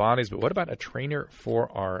for our bodies, but what about a trainer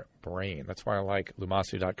for our brain? That's why I like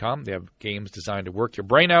Lumosity.com. They have games designed to work your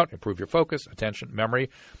brain out, improve your focus, attention,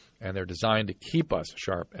 memory, and they're designed to keep us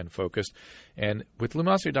sharp and focused. And with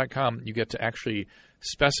Lumosity.com, you get to actually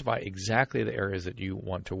specify exactly the areas that you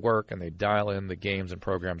want to work, and they dial in the games and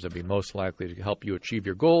programs that would be most likely to help you achieve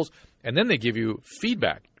your goals. And then they give you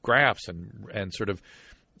feedback, graphs, and sort of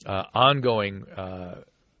ongoing a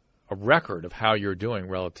record of how you're doing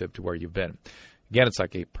relative to where you've been. Again, it's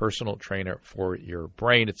like a personal trainer for your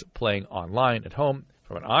brain. It's playing online at home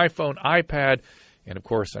from an iPhone, iPad, and, of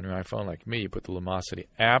course, on your iPhone, like me, you put the Lumosity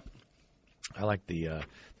app. I like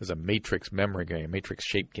there's a matrix memory game, matrix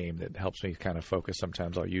shape game that helps me kind of focus.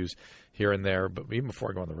 Sometimes I'll use here and there, but even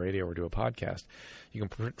before I go on the radio or do a podcast, you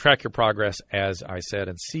can track your progress, as I said,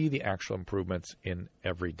 and see the actual improvements in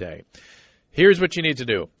every day. Here's what you need to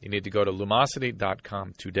do. You need to go to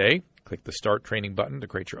Lumosity.com today. Click the Start Training button to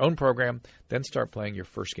create your own program. Then start playing your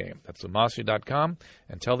first game. That's Lumosity.com.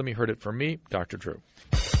 And tell them you heard it from me, Dr. Drew.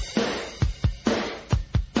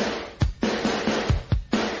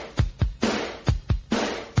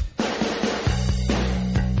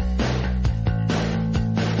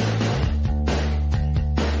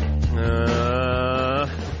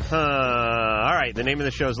 The name of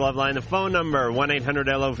the show is Loveline. The phone number,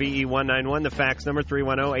 1-800-LOVE-191. The fax number,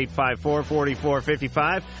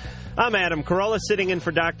 310-854-4455. I'm Adam Carolla. Sitting in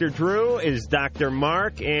for Dr. Drew is Dr.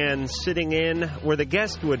 Mark. And sitting in where the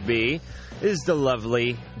guest would be is the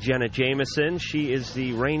lovely Jenna Jameson. She is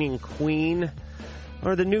the reigning queen,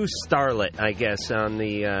 or the new starlet, I guess, on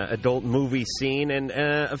the adult movie scene. And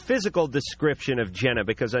a physical description of Jenna,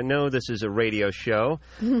 because I know this is a radio show,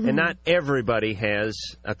 and not everybody has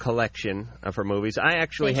a collection of her movies. I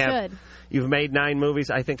actually have. You've made 9 movies.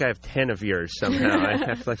 I think I have 10 of yours somehow. I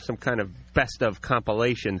have like some kind of best of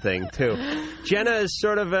compilation thing, too. Jenna is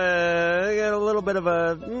sort of a little bit of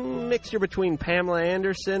a mixture between Pamela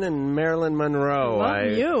Anderson and Marilyn Monroe.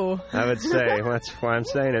 Love you. I would say. That's why I'm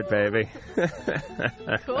saying it, baby.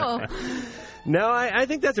 Cool. No, I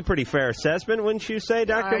think that's a pretty fair assessment, wouldn't you say,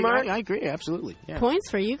 Dr. Mark? I agree, absolutely. Yeah.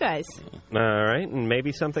 Points for you guys. All right, and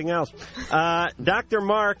maybe something else. Dr.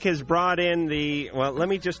 Mark has brought in well, let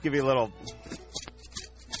me just give you a little.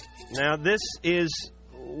 Now, this is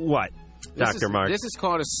what, Dr. Mark? This is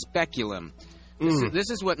called a speculum.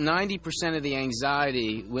 This is what 90% of the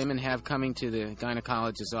anxiety women have coming to the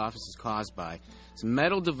gynecologist's office is caused by. It's a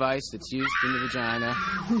metal device that's used in the vagina.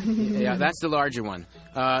 Yeah, that's the larger one.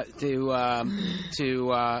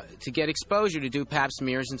 To get exposure to do pap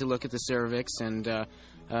smears and to look at the cervix, and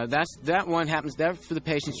that one happens there for the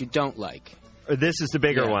patients you don't like. This is the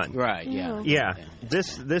bigger one, right? Yeah. Yeah.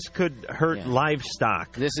 This could hurt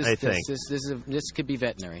livestock. I think this could be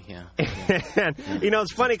veterinary. Yeah. And,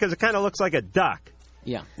 it's funny because it kind of looks like a duck.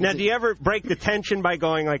 Yeah. Now, do you ever break the tension by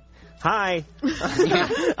going like, "Hi,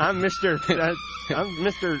 I'm Mr.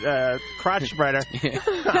 Crotch Spreader.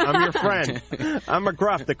 I'm your friend. I'm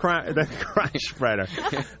McGruff, the crotch spreader."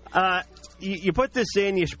 you put this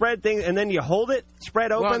in, you spread things, and then you hold it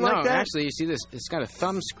spread open like that? Actually, you see this? It's got a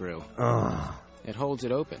thumb screw. Oh. It holds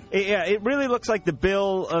it open. Yeah, it really looks like the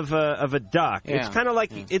bill of a duck. Yeah. It's kind of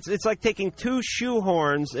like it's like taking two shoe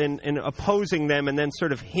horns and opposing them and then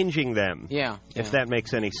sort of hinging them. Yeah. If that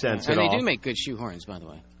makes any sense at and all. they do make good shoe horns, by the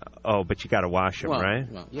way. Oh, but you got to wash them,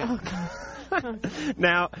 right? Well, yeah.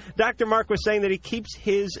 Now, Dr. Mark was saying that he keeps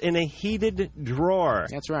his in a heated drawer.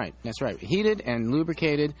 That's right. Heated and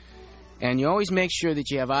lubricated. And you always make sure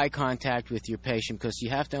that you have eye contact with your patient because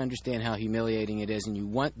you have to understand how humiliating it is, and you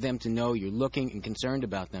want them to know you're looking and concerned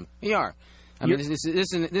about them. You are. I mean, this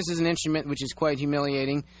is an instrument which is quite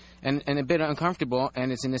humiliating and a bit uncomfortable,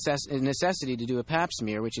 and it's a necessity to do a pap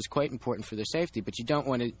smear, which is quite important for their safety. But you don't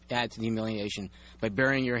want to add to the humiliation by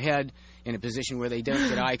burying your head in a position where they don't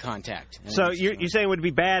get eye contact. So you're saying it would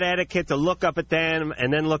be bad etiquette to look up at them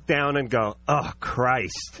and then look down and go, oh,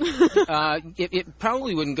 Christ. It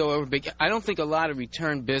probably wouldn't go over big. I don't think a lot of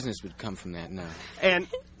return business would come from that, no. And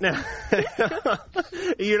now,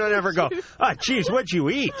 you don't ever go, oh, geez, what'd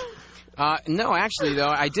you eat? No, actually, though,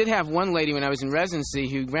 I did have one lady when I was in residency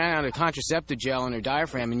who ran out of contraceptive gel in her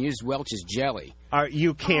diaphragm and used Welch's jelly.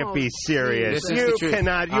 You can't be serious. This is the truth.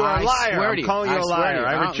 Cannot. You are a liar. I'm calling you a liar.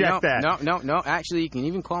 I reject that. No. Actually, you can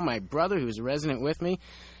even call my brother, who was a resident with me,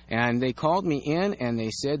 and they called me in and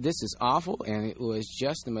they said, this is awful, and it was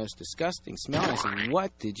just the most disgusting smell. And I said,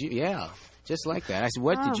 what did you... Yeah, just like that. I said,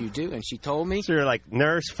 what did you do? And she told me... So you're like,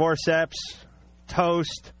 nurse, forceps,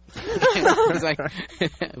 toast... It's like,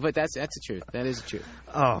 but that's the truth. That is the truth.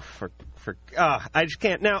 Oh, I just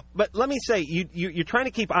can't now. But let me say, you're trying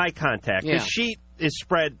to keep eye contact. Yeah. The sheet is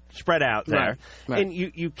spread out there, right. and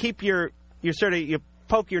you keep you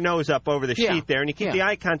poke your nose up over the sheet there, and you keep the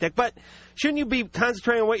eye contact. But shouldn't you be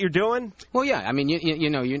concentrating on what you're doing? Well, yeah. I mean,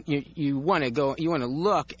 you want to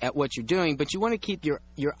look at what you're doing, but you want to keep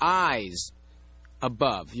your eyes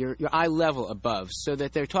above your eye level above, so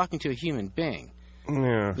that they're talking to a human being.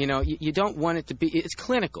 Yeah. You don't want it to be... It's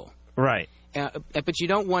clinical. Right. But you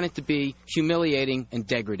don't want it to be humiliating and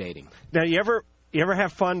degrading. Now, you ever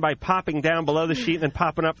have fun by popping down below the sheet and then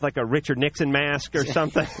popping up like a Richard Nixon mask or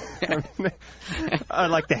something?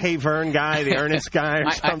 Like the Hey Vern guy, the Ernest guy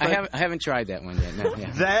or something? I haven't tried that one yet. No,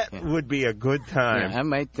 that would be a good time.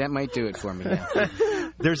 Yeah, that might do it for me. Yeah.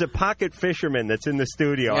 There's a pocket fisherman that's in the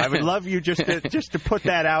studio. I would love you just to put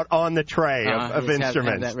that out on the tray of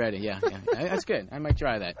instruments. Have that ready, yeah. That's good. I might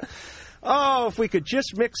try that. Oh, if we could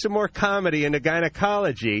just mix some more comedy into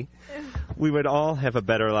gynecology, we would all have a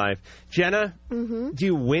better life. Jenna, do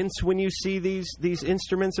you wince when you see these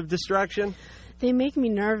instruments of destruction? They make me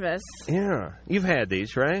nervous. Yeah. You've had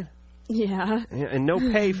these, right? Yeah. And no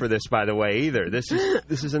pay for this, by the way, either. This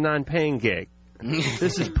is a non-paying gig.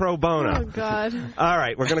 This is pro bono. Oh, God. All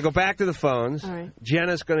right, we're going to go back to the phones. All right.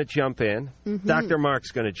 Jenna's going to jump in. Dr. Mark's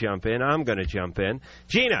going to jump in. I'm going to jump in.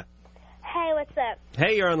 Gina. Hey, what's up?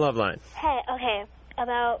 Hey, you're on Love Line. Hey, okay.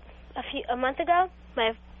 About a month ago,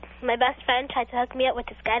 my best friend tried to hook me up with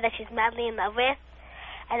this guy that she's madly in love with,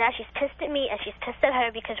 and now she's pissed at me and she's pissed at her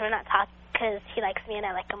because we're not talking because he likes me and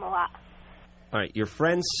I like him a lot. All right, your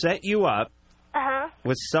friend set you up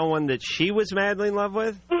with someone that she was madly in love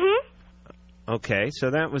with? Okay,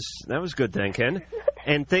 so that was good thinking.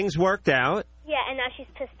 And things worked out? Yeah, and now she's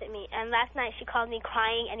pissed at me. And last night she called me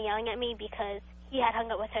crying and yelling at me because he had hung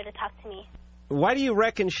up with her to talk to me. Why do you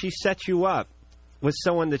reckon she set you up with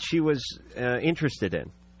someone that she was interested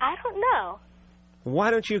in? I don't know.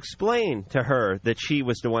 Why don't you explain to her that she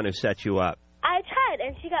was the one who set you up? I tried,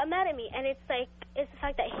 and she got mad at me. And it's the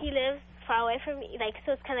fact that he lives far away from me.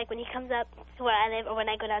 So it's kind of like when he comes up to where I live or when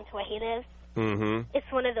I go down to where he lives.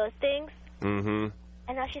 It's one of those things. And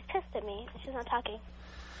now she's pissed at me. She's not talking.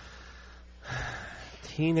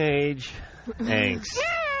 Teenage angst.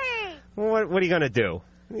 What are you going to do?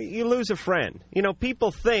 You lose a friend.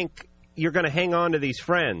 People think you're going to hang on to these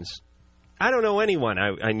friends. I don't know anyone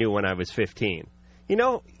I knew when I was 15.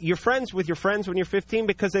 You're friends with your friends when you're 15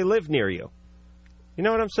 because they live near you. You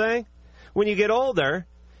know what I'm saying? When you get older,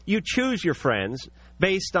 you choose your friends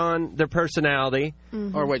based on their personality.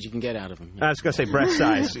 Or what you can get out of them. I was going to say breast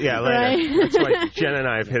size. Yeah, later. Right. That's why Jen and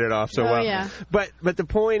I have hit it off so well. Yeah. But the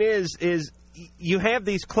point is you have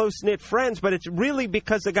these close-knit friends, but it's really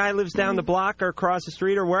because the guy lives down the block or across the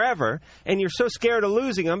street or wherever, and you're so scared of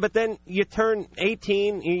losing him, but then you turn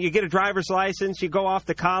 18, you get a driver's license, you go off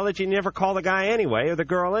to college, and you never call the guy anyway, or the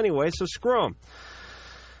girl anyway, so screw him.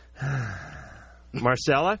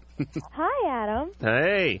 Marcella? Hi, Adam.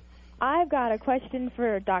 Hey. I've got a question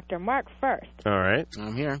for Dr. Mark first. All right.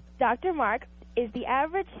 I'm here. Dr. Mark, is the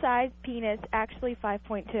average size penis actually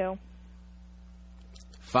 5.2?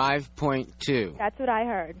 5.2. That's what I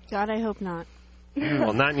heard. God, I hope not.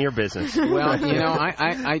 Well, not in your business. Well,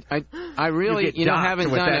 I really, haven't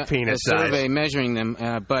done a survey measuring them,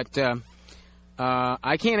 but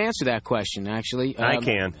I can't answer that question, actually. I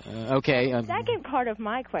can. Okay. Second part of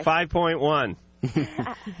my question. 5.1.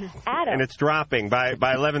 Adam. And it's dropping. By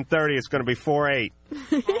 11:30, it's going to be 4.8.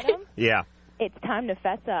 Adam? Yeah. It's time to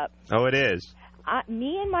fess up. Oh, it is.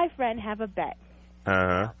 Me and my friend have a bet.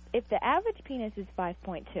 Uh-huh. If the average penis is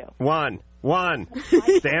 5.2. One.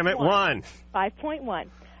 Damn it, 1. 5.1.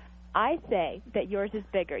 I say that yours is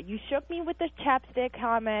bigger. You shook me with the chapstick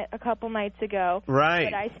comment a couple nights ago. Right.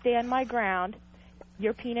 But I stand my ground.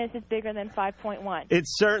 Your penis is bigger than 5.1. It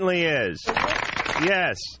certainly is.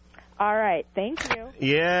 Yes. All right. Thank you.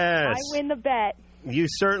 Yes. I win the bet. You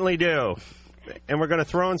certainly do. And we're going to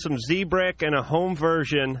throw in some Z-Brick and a home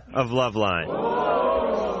version of Loveline.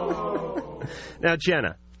 Now,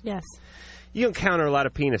 Jenna. Yes. You encounter a lot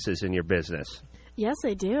of penises in your business. Yes,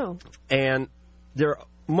 I do. And they're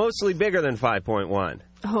mostly bigger than 5.1.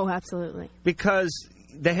 Oh, absolutely. Because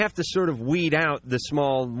they have to sort of weed out the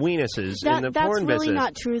small weenuses in the porn business. That's really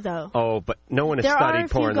not true, though. Oh, but no one has studied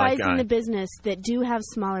porn like I. There are a few guys in the business that do have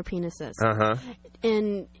smaller penises. Uh-huh.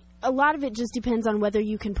 And a lot of it just depends on whether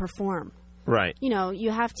you can perform. Right. You know, you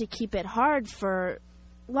have to keep it hard for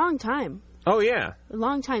a long time. Oh, yeah. A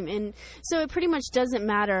long time. And so it pretty much doesn't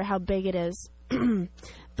matter how big it is.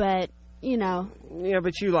 But, you know. Yeah,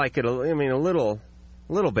 but you like it, a little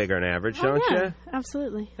bigger than average, don't you?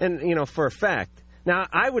 Absolutely. And, for a fact. Now,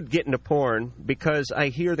 I would get into porn because I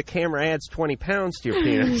hear the camera adds 20 pounds to your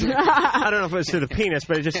penis. I don't know if it was to the penis,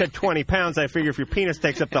 but it just said 20 pounds. I figure if your penis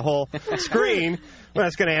takes up the whole screen, well,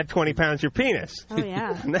 that's going to add 20 pounds to your penis. Oh,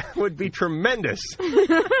 yeah. That would be tremendous.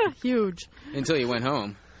 Huge. Until you went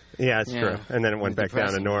home. Yeah, that's true. And then it went back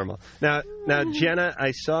down to normal. Now, Jenna,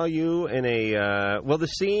 I saw you in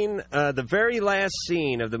the very last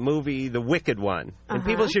scene of the movie, The Wicked One. And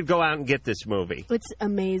people should go out and get this movie. It's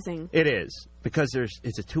amazing. It is. Because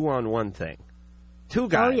it's a 2-on-1 thing. Two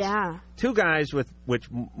guys. Oh, yeah. Two guys with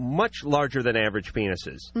much larger than average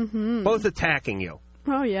penises. Mm-hmm. Both attacking you.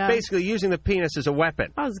 Oh, yeah. Basically using the penis as a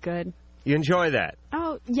weapon. That was good. You enjoy that?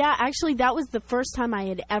 Oh, yeah. Actually, that was the first time I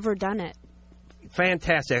had ever done it.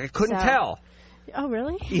 Fantastic. I couldn't tell. Oh,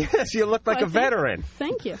 really? Yes, you look like a veteran.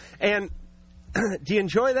 Thank you. And do you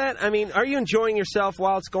enjoy that? I mean, are you enjoying yourself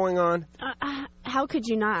while it's going on? How could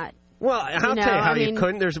you not? Well, I'll tell you how you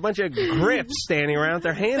couldn't. There's a bunch of grips standing around with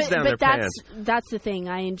their hands down their pants. That's the thing.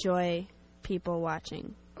 I enjoy people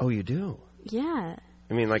watching. Oh, you do? Yeah.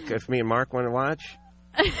 I mean, like if me and Mark want to watch,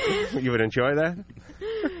 you would enjoy that?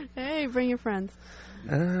 Hey, bring your friends.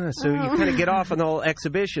 So you kind of get off on the whole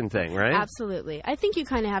exhibition thing, right? Absolutely. I think you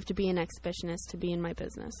kind of have to be an exhibitionist to be in my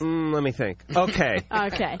business. Let me think. Okay.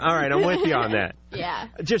 Okay. All right, I'm with you on that. Yeah.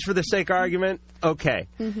 Just for the sake of argument, okay.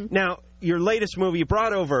 Mm-hmm. Now, your latest movie, you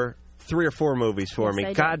brought over 3 or 4 movies for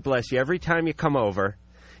me. God bless you. Every time you come over,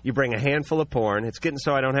 you bring a handful of porn. It's getting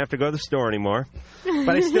so I don't have to go to the store anymore.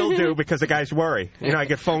 But I still do because the guys worry. I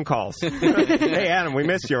get phone calls. Hey, Adam, we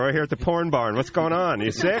miss you. We're here at the porn barn. What's going on? You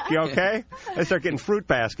sick? You okay? I start getting fruit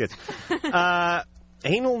baskets.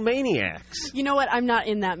 Anal Maniacs. You know what? I'm not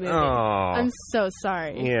in that movie. Oh. I'm so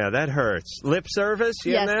sorry. Yeah, that hurts. Lip Service?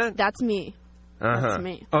 You in that? That's me. That's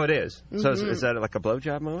me. Oh, it is? Mm-hmm. So is that like a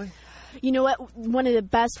blowjob movie? You know what? One of the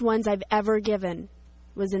best ones I've ever given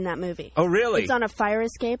was in that movie. Oh, really? It's on a fire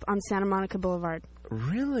escape on Santa Monica Boulevard.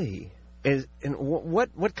 Really? And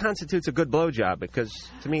what constitutes a good blowjob? Because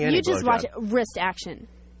to me, any you just blowjob. watch it, wrist action.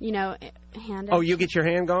 Hand action. Oh, you get your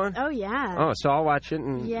hand going? Oh, yeah. Oh, so I'll watch it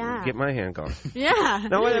and get my hand going. Yeah.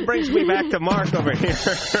 Now, that brings me back to Mark over here.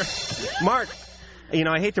 Mark,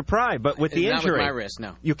 I hate to pry, but with the injury. Not with my wrist,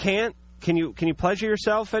 no. You can't? Can you pleasure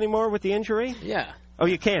yourself anymore with the injury? Yeah. Oh,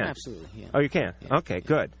 you can? Absolutely, yeah. Oh, you can? Yeah. Okay,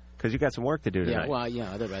 good. Because you got some work to do tonight. Yeah,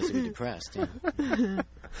 well, otherwise I'd be depressed.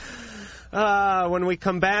 When we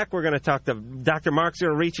come back, we're going to talk to Dr. Mark's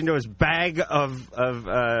going to reach into his bag of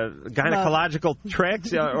gynecological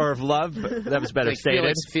tricks, or of love. That was better like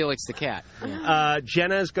stated. Felix the cat. Yeah.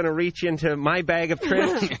 Jenna's going to reach into my bag of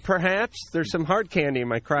tricks, perhaps. There's some hard candy in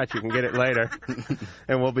my crotch. You can get it later.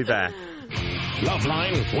 And we'll be back.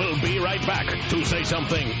 Loveline will be right back to say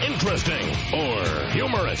something interesting or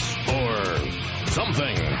humorous or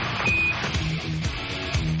something.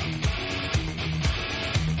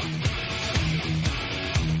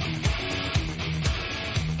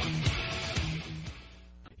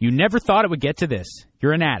 You never thought it would get to this.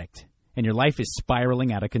 You're an addict, and your life is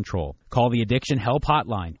spiraling out of control. Call the Addiction Help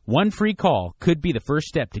Hotline. One free call could be the first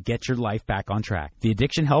step to get your life back on track. The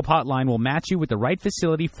Addiction Help Hotline will match you with the right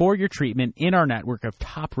facility for your treatment in our network of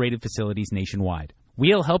top-rated facilities nationwide.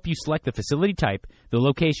 We'll help you select the facility type, the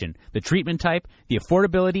location, the treatment type, the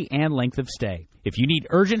affordability, and length of stay. If you need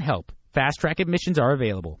urgent help, fast-track admissions are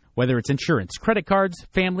available. Whether it's insurance, credit cards,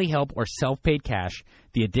 family help, or self-paid cash,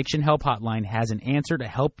 the Addiction Help Hotline has an answer to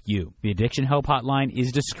help you. The Addiction Help Hotline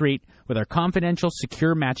is discreet with our confidential,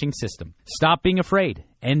 secure matching system. Stop being afraid.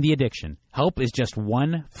 End the addiction. Help is just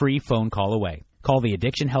one free phone call away. Call the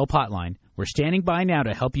Addiction Help Hotline. We're standing by now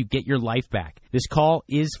to help you get your life back. This call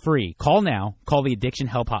is free. Call now. Call the Addiction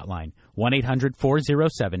Help Hotline.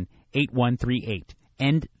 1-800-407-8138.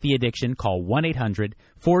 End the addiction. Call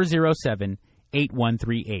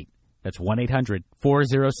 1-800-407-8138. That's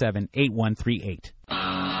 1-800-407-8138.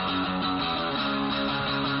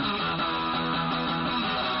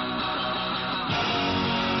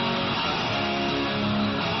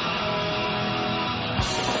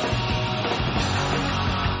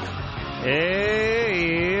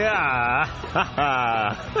 Hey, yeah.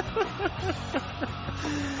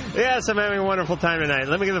 Yes, I'm having a wonderful time tonight.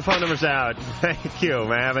 Let me get the phone numbers out. Thank you.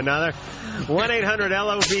 May I have another?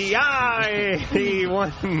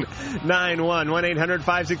 1-800-LOVI-191.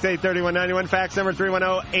 1-800-568-3191. Fax number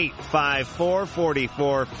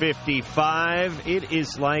 310-854-4455. It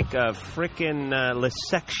is like a frickin'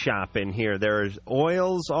 sex shop in here. There's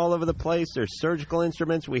oils all over the place. There's surgical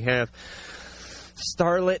instruments. We have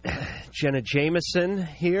starlet Jenna Jameson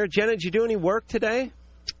here. Jenna, did you do any work today?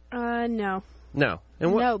 No. No.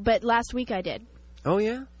 No, but last week I did. Oh,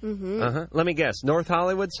 yeah? Mm-hmm. Uh-huh. Let me guess. North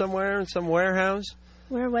Hollywood somewhere in some warehouse?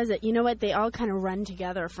 Where was it? You know what? They all kind of run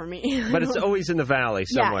together for me. But it's always in the valley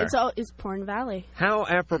somewhere. Yeah, it's Porn Valley. How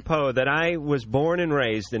apropos that I was born and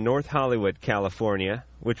raised in North Hollywood, California,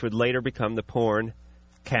 which would later become the porn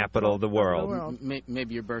capital of the world.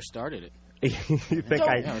 Maybe your birth started it. You think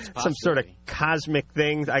some sort of cosmic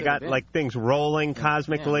thing? I got like things rolling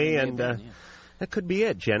cosmically, and that could be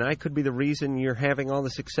it, Jenna. I could be the reason you're having all the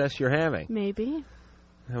success you're having. Maybe.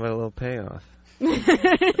 How about a little payoff?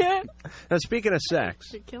 Now, speaking of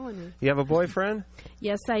sex, you're killing me. You have a boyfriend?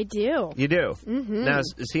 Yes, I do. You do? Mm-hmm. Now,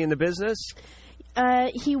 is he in the business?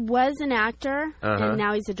 He was an actor, and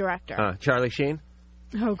now he's a director. Charlie Sheen?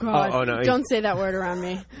 Oh, God. Oh, no. Don't say that word around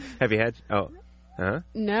me. Have you had...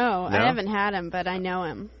 No, I haven't had him, but I know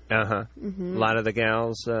him. Mm-hmm. A lot of the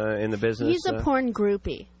gals in the business. He's a porn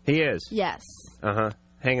groupie. He is? Yes.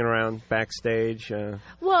 Hanging around backstage.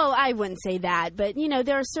 Well, I wouldn't say that, but,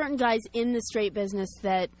 there are certain guys in the straight business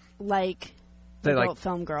that like adult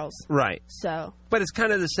film girls. Right. So. But it's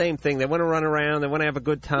kind of the same thing. They want to run around. They want to have a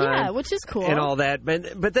good time. Yeah, which is cool. And all that.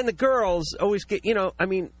 But then the girls always get,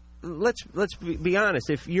 let's be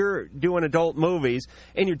honest. If you're doing adult movies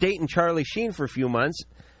and you're dating Charlie Sheen for a few months,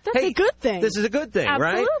 that's a good thing. This is a good thing,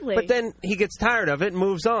 Absolutely. Right? But then he gets tired of it and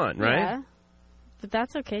moves on, right? Yeah. But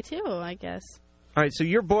that's okay too, I guess. All right. So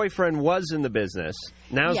your boyfriend was in the business.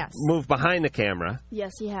 Now he's moved behind the camera.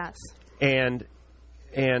 Yes, he has. And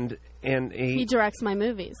he directs my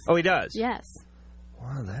movies. Oh, he does. Yes.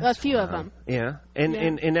 Wow, that's a few of them. Yeah.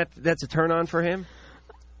 And that's a turn on for him.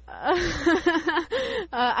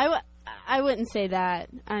 I wouldn't say that.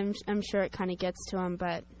 I'm sure it kind of gets to him,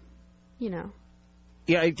 but Yeah,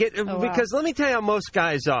 because let me tell you how most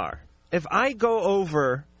guys are. If I go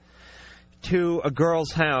over to a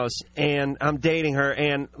girl's house and I'm dating her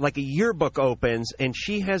and like a yearbook opens and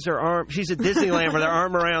she has her arm, she's at Disneyland with her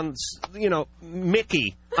arm around,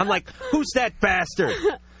 Mickey. I'm like, who's that bastard?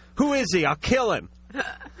 Who is he? I'll kill him.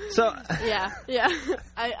 So yeah,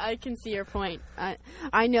 I can see your point. I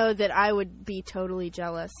know that I would be totally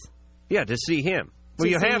jealous. Yeah, to see him. Well,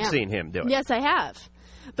 you have seen him do it. Yes, I have.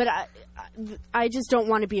 But I just don't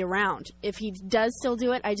want to be around. If he does still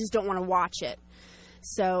do it, I just don't want to watch it.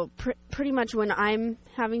 So pretty much when I'm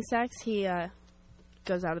having sex, he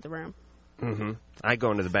goes out of the room. Mm-hmm. I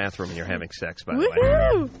go into the bathroom when you're having sex, by the way.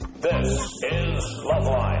 This is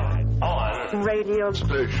Loveline on radio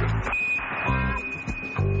station.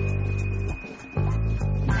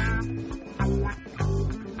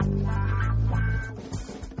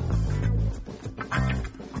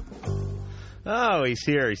 Oh, he's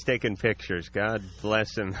here. He's taking pictures. God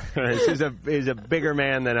bless him. He's a bigger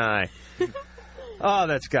man than I. Oh,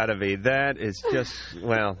 that's got to be. That is just,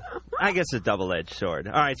 well, I guess a double-edged sword.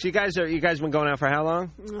 All right, so you guys been going out for how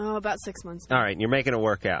long? Oh, about 6 months now. All right, and you're making it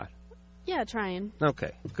work out. Yeah, trying.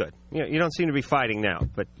 Okay, good. You don't seem to be fighting now,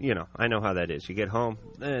 but, I know how that is. You get home,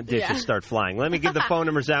 dishes start flying. Let me give the phone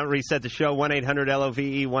numbers out and reset the show.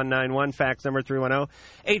 1-800-LOVE-191, fax number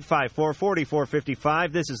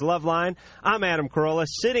 310-854-4455. This is Loveline. I'm Adam Carolla.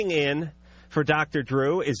 Sitting in for Dr.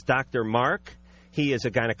 Drew is Dr. Mark. He is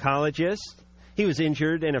a gynecologist. He was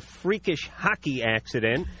injured in a freakish hockey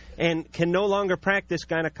accident and can no longer practice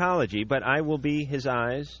gynecology, but I will be his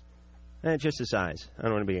eyes. Just his eyes. I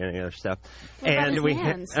don't want to be any other stuff. What about his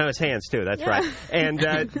hands? His hands, too. That's right. And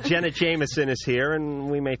Jenna Jameson is here, and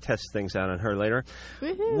we may test things out on her later.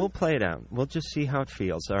 Woo-hoo. We'll play it out. We'll just see how it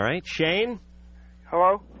feels, all right? Shane?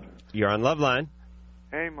 Hello? You're on Loveline.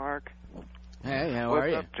 Hey, Mark. Hey, how are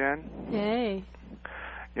you? What's up, Jen? Hey.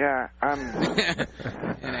 Yeah, I'm...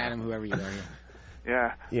 And Adam, whoever you are.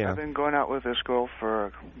 Yeah. I've been going out with this girl for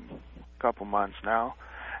a couple months now,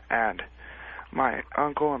 and my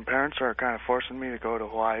uncle and parents are kind of forcing me to go to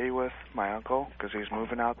Hawaii with my uncle because he's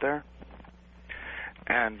moving out there.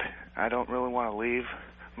 And I don't really want to leave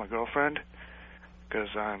my girlfriend because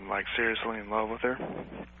I'm, like, seriously in love with her.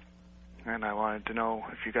 And I wanted to know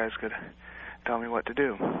if you guys could tell me what to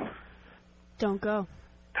do. Don't go.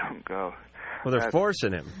 Don't go. Well, they're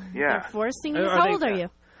forcing him. Yeah. They're forcing you? How old are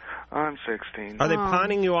you? I'm 16. Are they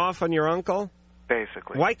pawning you off on your uncle?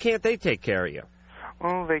 Basically. Why can't they take care of you?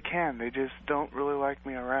 Well, they can. They just don't really like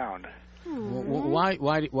me around.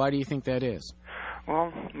 Why do you think that is?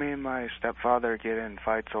 Well, me and my stepfather get in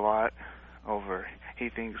fights a lot over... He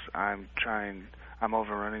thinks I'm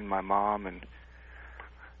overrunning my mom and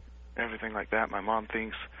everything like that. My mom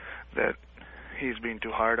thinks that he's being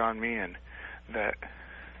too hard on me and that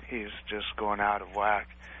he's just going out of whack.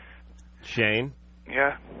 Shane?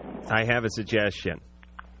 Yeah? I have a suggestion.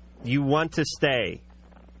 You want to stay,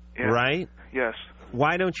 right? Yes.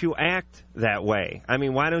 Why don't you act that way? I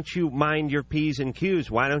mean, why don't you mind your P's and Q's?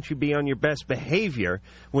 Why don't you be on your best behavior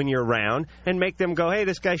when you're around and make them go, hey,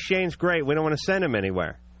 this guy Shane's great. We don't want to send him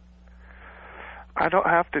anywhere. I don't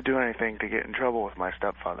have to do anything to get in trouble with my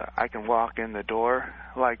stepfather. I can walk in the door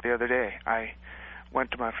like the other day. I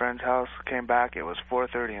went to my friend's house, came back. It was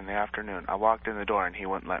 4:30 in the afternoon. I walked in the door, and he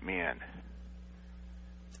wouldn't let me in.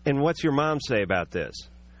 And what's your mom say about this?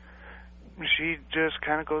 She just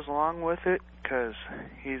kind of goes along with it because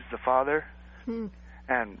he's the father.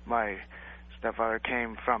 And my stepfather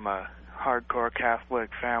came from a hardcore Catholic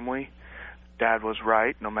family. Dad was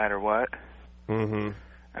right no matter what. Mm-hmm.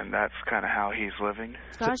 And that's kind of how he's living.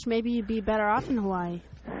 Gosh, maybe you'd be better off in Hawaii.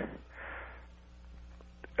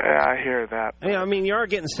 Yeah, I hear that. Yeah, I mean, you are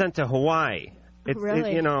getting sent to Hawaii.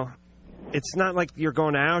 Really? It's not like you're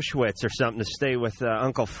going to Auschwitz or something to stay with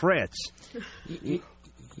Uncle Fritz.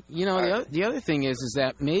 The other thing is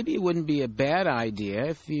that maybe it wouldn't be a bad idea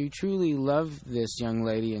if you truly love this young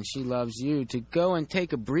lady and she loves you to go and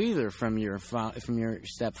take a breather from your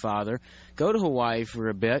stepfather, go to Hawaii for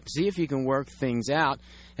a bit, see if you can work things out,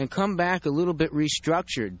 and come back a little bit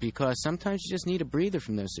restructured because sometimes you just need a breather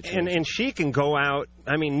from those situations. And she can go out.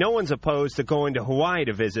 I mean, no one's opposed to going to Hawaii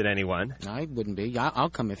to visit anyone. I wouldn't be. I'll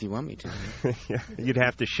come if you want me to. You'd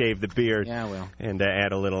have to shave the beard. Yeah, I will. And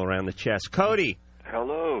add a little around the chest. Cody.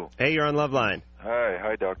 Hello. Hey, you're on Loveline.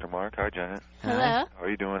 Hi, Dr. Mark. Hi, Janet. Hello. How are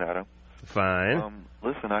you doing, Adam? Fine.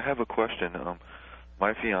 Listen, I have a question.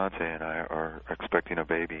 My fiance and I are expecting a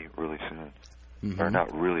baby really soon. Mm-hmm. Or not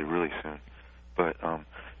really, really soon. But,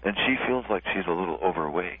 and she feels like she's a little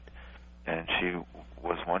overweight. And she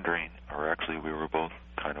was wondering, or actually we were both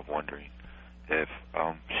kind of wondering, if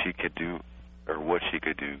she could do, or what she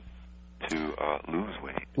could do to lose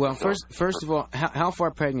weight. Well, first of all, how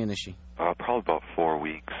far pregnant is she? Probably about 4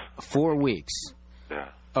 weeks. 4 weeks. Yeah.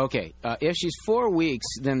 Okay. If she's 4 weeks,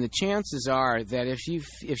 then the chances are that if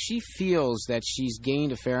she feels that she's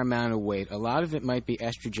gained a fair amount of weight, a lot of it might be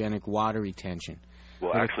estrogenic water retention.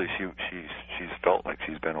 Well, actually, she's felt like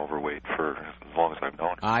she's been overweight for as long as I've known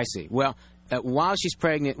her. I see. Well, while she's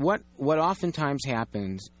pregnant, what oftentimes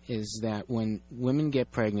happens is that when women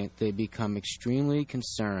get pregnant, they become extremely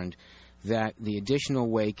concerned that the additional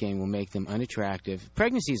weight gain will make them unattractive.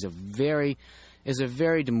 Pregnancy is a very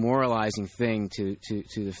demoralizing thing to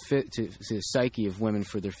the psyche of women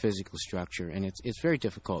for their physical structure, and it's very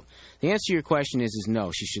difficult. The answer to your question is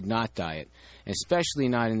no, she should not diet, especially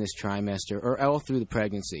not in this trimester or all through the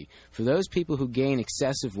pregnancy. For those people who gain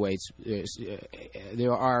excessive weights,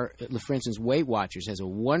 there are, for instance, Weight Watchers has a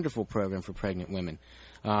wonderful program for pregnant women.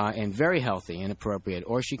 And very healthy and appropriate.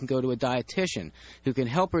 Or she can go to a dietitian who can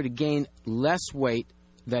help her to gain less weight,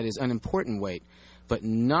 that is unimportant weight, but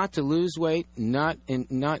not to lose weight, no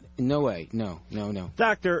way, no.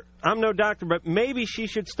 Doctor, I'm no doctor, but maybe she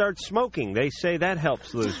should start smoking. They say that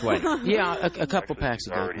helps lose weight. Yeah, a couple packs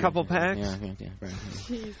a day. A couple packs? Yeah, right.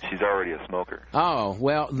 She's already a smoker. Oh,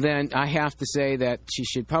 well, then I have to say that she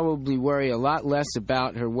should probably worry a lot less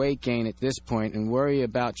about her weight gain at this point and worry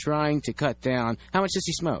about trying to cut down. How much does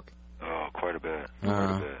she smoke? Oh, quite a bit.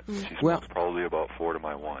 She smokes probably about 4 to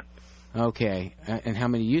my 1. Okay, and how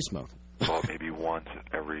many do you smoke? about maybe once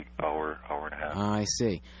every hour, hour and a half. I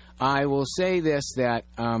see. I will say this, that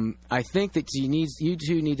I think that you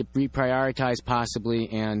two need to reprioritize possibly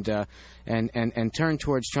and turn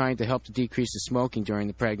towards trying to help to decrease the smoking during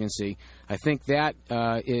the pregnancy. I think that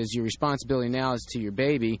is your responsibility now is to your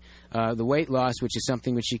baby. The weight loss, which is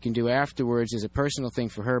something which you can do afterwards, is a personal thing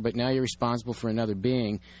for her, but now you're responsible for another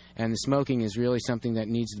being, and the smoking is really something that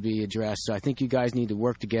needs to be addressed. So I think you guys need to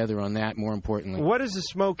work together on that, more importantly. What does the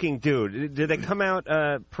smoking do? Do they come out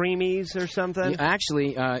preemies or something? Yeah,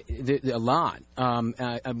 actually, a lot.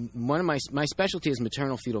 One of my specialty is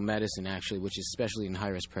maternal fetal medicine, actually, which is especially in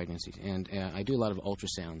high-risk pregnancies, and I do a lot of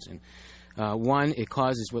ultrasounds. And one, it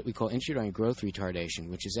causes what we call intrauterine growth retardation,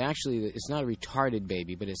 which is actually, it's not a retarded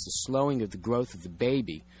baby, but it's the slowing of the growth of the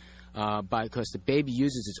baby. Because the baby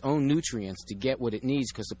uses its own nutrients to get what it needs,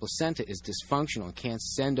 because the placenta is dysfunctional and can't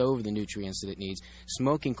send over the nutrients that it needs.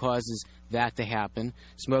 Smoking causes that to happen.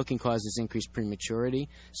 Smoking causes increased prematurity.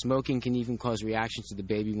 Smoking can even cause reactions to the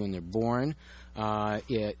baby when they're born.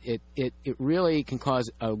 It really can cause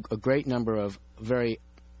a great number of very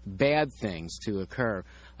bad things to occur.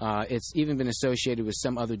 It's even been associated with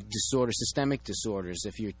some other disorders, systemic disorders.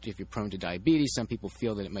 If you're prone to diabetes, some people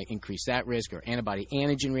feel that it might increase that risk, or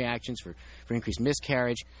antibody-antigen reactions for increased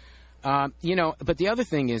miscarriage. But the other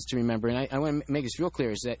thing is to remember, and I want to make this real clear,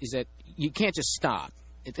 is that you can't just stop.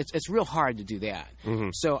 It's real hard to do that. Mm-hmm.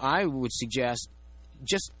 So I would suggest,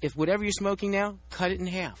 just if whatever you're smoking now, cut it in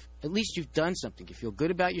half. At least you've done something. You feel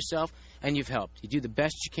good about yourself, and you've helped. You do the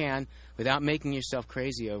best you can without making yourself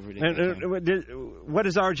crazy over it. What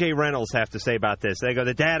does R.J. Reynolds have to say about this? They go,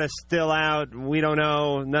 the data's still out. We don't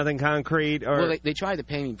know. Nothing concrete. Or... Well, they tried to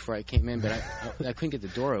pay me before I came in, but I couldn't get the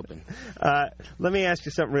door open. Let me ask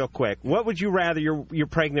you something real quick. What would you rather your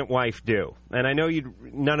pregnant wife do? And I know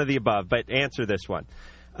none of the above, but answer this one.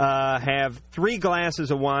 Have 3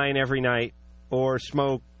 glasses of wine every night, or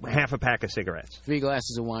smoke half a pack of cigarettes? 3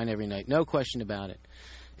 glasses of wine every night. No question about it.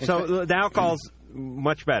 So the alcohol's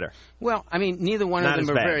much better. Well, I mean, neither one of them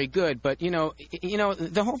are very good. But, you know,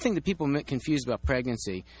 the whole thing that people get confused about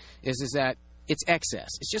pregnancy is that it's excess.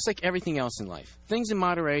 It's just like everything else in life. Things in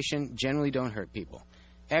moderation generally don't hurt people.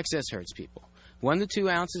 Excess hurts people. 1 to 2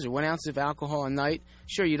 ounces or 1 ounce of alcohol a night,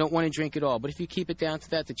 sure, you don't want to drink it all. But if you keep it down to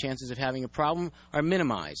that, the chances of having a problem are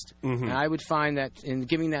minimized. Mm-hmm. And I would find that in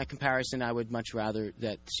giving that comparison, I would much rather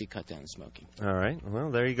that she cut down smoking. All right. Well,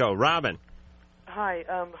 there you go. Robin. Hi.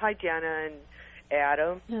 Hi, Jenna and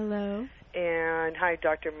Adam. Hello. And hi,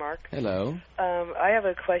 Dr. Mark. Hello. I have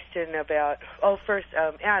a question about... first,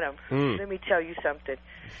 Adam, let me tell you something.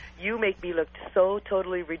 You make me look so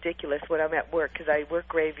totally ridiculous when I'm at work, because I work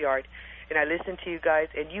graveyard. And I listen to you guys,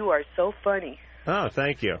 and you are so funny. Oh,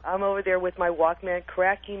 thank you. I'm over there with my Walkman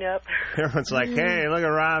cracking up. Everyone's like, hey, look at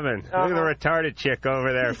Robin. Look at the retarded chick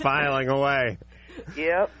over there filing away.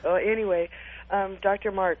 Yep. Anyway,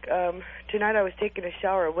 Dr. Mark, tonight I was taking a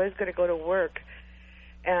shower. I was going to go to work.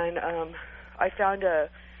 And I found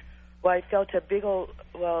I felt a big old,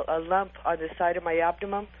 a lump on the side of my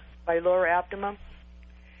abdomen, my lower abdomen.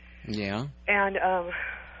 Yeah. And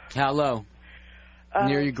how low?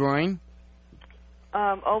 Near your groin?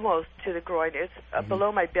 Almost to the groin. It's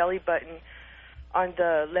below my belly button. On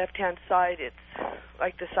the left-hand side, it's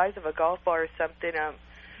like the size of a golf ball or something.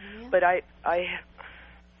 But I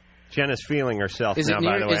Jenna's feeling herself now,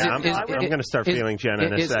 by the way. I'm going to start feeling Jenna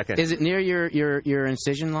in a second. Is it near your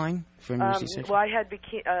incision line from your C-section? Well, I had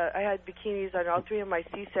bikinis on all 3 of my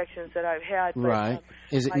C-sections that I've had. But, right.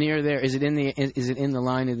 Is it near there? Is it in the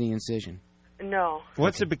line of the incision? No.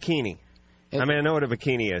 What's a bikini? I mean, I know what a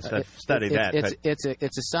bikini is. I've studied that. It's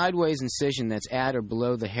a sideways incision that's at or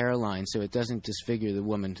below the hairline, so it doesn't disfigure the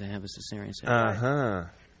woman to have a cesarean section. Uh-huh.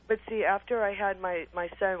 But see, after I had my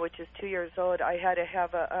son, which is 2 years old, I had to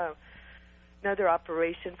have another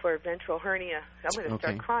operation for a ventral hernia. I'm going to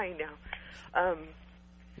start crying now.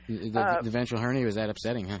 The ventral hernia, is that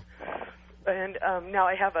upsetting, huh? And now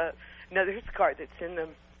I have another scar that's in them.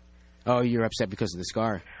 Oh, you're upset because of the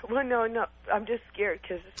scar. Well, no. I'm just scared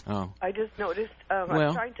because I just noticed I'm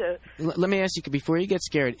trying to... Let me ask you, before you get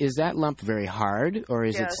scared, is that lump very hard or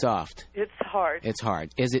is it soft? It's hard. It's hard.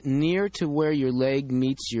 Is it near to where your leg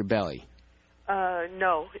meets your belly?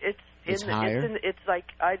 No. It's higher? It's like,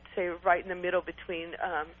 I'd say right in the middle between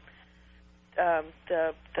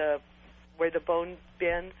the where the bone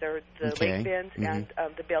bends or the leg bends and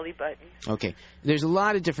the belly button. Okay. There's a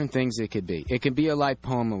lot of different things it could be. It could be a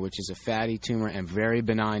lipoma, which is a fatty tumor and very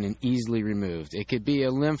benign and easily removed. It could be a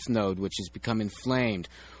lymph node, which has become inflamed.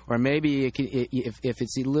 Or maybe if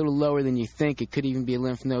it's a little lower than you think, it could even be a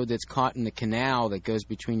lymph node that's caught in the canal that goes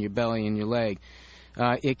between your belly and your leg.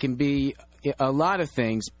 It can be a lot of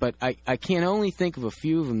things, but I can only think of a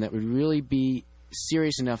few of them that would really be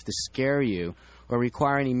serious enough to scare you or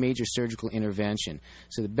require any major surgical intervention.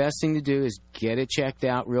 So the best thing to do is get it checked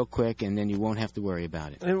out real quick, and then you won't have to worry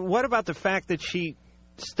about it. And what about the fact that she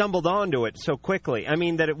stumbled onto it so quickly? I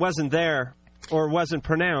mean, that it wasn't there or wasn't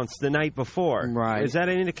pronounced the night before. Right. Is that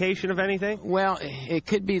an indication of anything? Well, it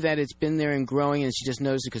could be that it's been there and growing, and she just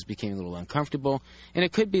noticed it because it became a little uncomfortable. And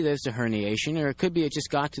it could be that it's a herniation, or it could be it just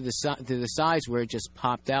got to the size where it just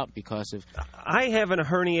popped out because of... I have a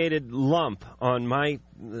herniated lump on my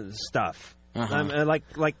stuff.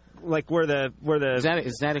 Like where the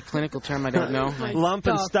is that a clinical term? I don't know. Lump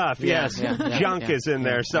and stuff. Yes, junk is in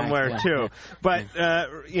there somewhere too. But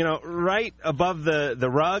right above the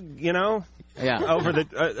rug, over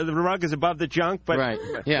the rug is above the junk, but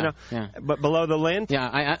but below the lint. Yeah,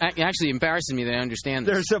 I actually embarrassing me that I understand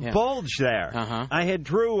this. There's a bulge there. I had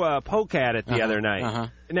Drew poke at it the other night.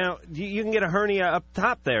 Now you can get a hernia up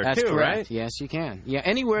top there That's too, correct. right? Yes, you can. Yeah,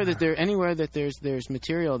 anywhere that there's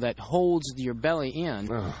material that holds your belly in,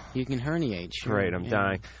 you can herniate. Sure. Great, I'm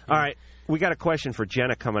dying. All right. We got a question for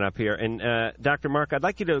Jenna coming up here. And, Dr. Mark, I'd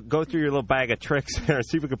like you to go through your little bag of tricks there and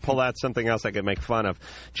see if we could pull out something else I could make fun of.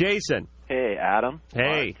 Jason. Hey, Adam.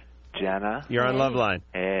 Hey. Mark, Jenna. You're on Loveline.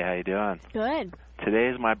 Hey, how you doing? Good.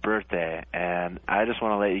 Today's my birthday, and I just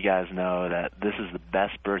want to let you guys know that this is the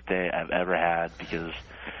best birthday I've ever had because,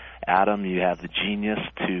 Adam, you have the genius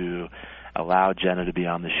to allow Jenna to be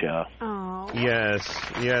on the show. Oh. Yes,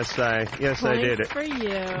 I did it. For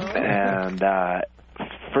you. And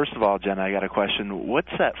first of all, Jenna, I got a question.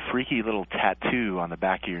 What's that freaky little tattoo on the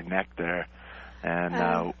back of your neck there?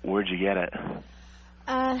 And where'd you get it?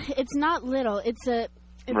 It's not little. It's a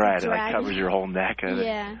right, a dragon. It covers your whole neck.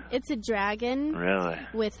 Yeah, it's a dragon. Really?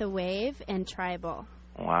 With a wave and tribal.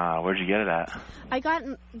 Wow, where'd you get it at? I got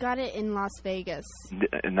it in Las Vegas.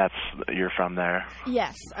 And you're from there?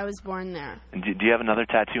 Yes, I was born there. And do you have another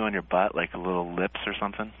tattoo on your butt, like a little lips or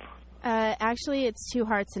something? Actually, it's 2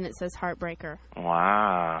 hearts and it says Heartbreaker.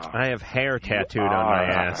 Wow. I have hair tattooed on my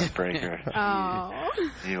ass. Heartbreaker. Oh.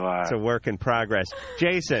 You are. It's a work in progress.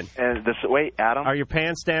 Jason. Wait, Adam. Are your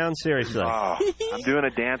pants down? Seriously. Oh, I'm doing a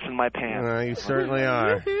dance in my pants. You certainly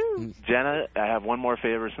are. Jenna, I have one more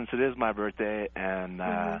favor since it is my birthday, and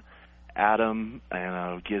Adam,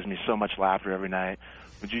 gives me so much laughter every night.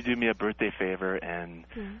 Would you do me a birthday favor and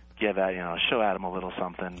give show Adam a little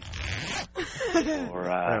something? Or,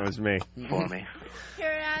 that was me. For me.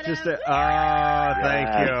 Here, Adam. Thank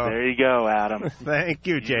you. There you go, Adam. Thank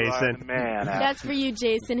you, Jason. You are the man, Adam. That's for you,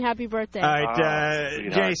 Jason. Happy birthday. All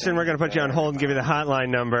right, Jason, we're going to put you on hold and give you the hotline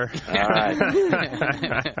number. All right.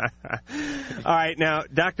 All right, now,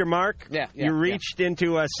 Dr. Mark, you reached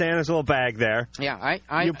into Santa's little bag there. Yeah,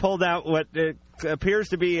 I You pulled out what appears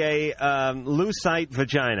to be a lucite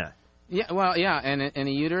vagina. Yeah, well, and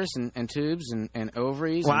a uterus and tubes and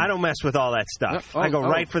ovaries. Well, I don't mess with all that stuff. I go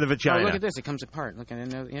right for the vagina. Oh, look at this. It comes apart. Look, I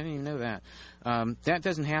didn't even know that. That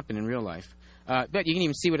doesn't happen in real life. But you can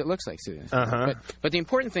even see what it looks like. But the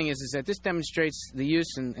important thing is that this demonstrates the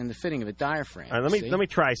use and the fitting of a diaphragm. All right, let me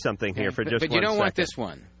try something here for just 1 second. But you don't want this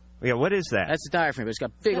one. Yeah, what is that? That's a diaphragm, but it's got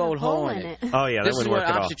a big old hole in it. Oh, yeah, that wouldn't work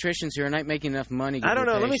at all. This is what obstetricians who are not making enough money give I don't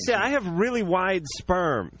know. their Let me patients. say, I have really wide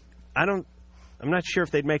sperm. I'm not sure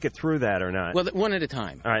if they'd make it through that or not. Well, one at a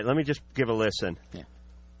time. All right, let me just give a listen. Yeah.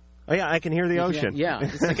 Oh, yeah, I can hear the ocean. Yeah,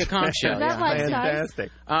 it's like a conch shell. Is that life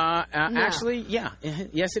fantastic. size? No. Actually, yeah.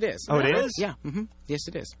 Yes, it is. Oh, it is? Yeah. Mm-hmm. Yes,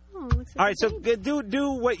 it is. Oh, looks like all right, so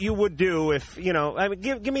do what you would do if, I mean,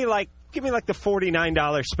 give me like the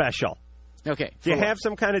 $49 special. Okay. Do you have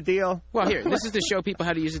some kind of deal? Well, here, this is to show people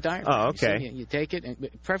how to use a diaphragm. Oh, okay. You take it, and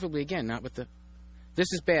preferably, again, not with the...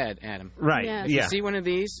 This is bad, Adam. Right, Yes. You see one of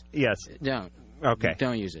these? Yes. Don't. Okay.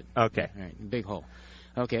 Don't use it. Okay. All right, big hole.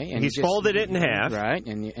 Okay. And He's folded it in half. Right,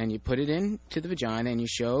 and you put it into the vagina, and you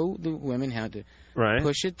show the women how to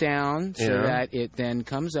push it down so that it then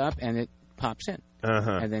comes up and it pops in.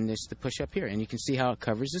 And then there's the push up here, and you can see how it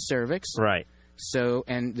covers the cervix. Right. So,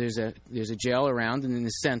 and there's a gel around, and in the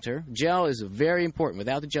center, gel is very important.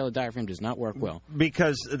 Without the gel, the diaphragm does not work well.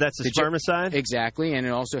 Because that's the spermicide? Exactly, and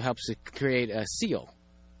it also helps to create a seal.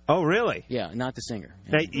 Oh, really? Yeah, not the singer.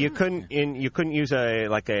 Now, you couldn't use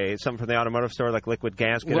something from the automotive store like liquid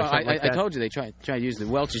gasket or something like that? I told you they try to use the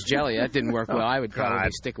Welch's jelly. That didn't work well. I would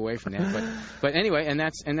probably stick away from that. But anyway, and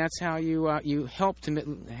that's how you help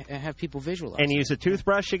to have people visualize. And you use a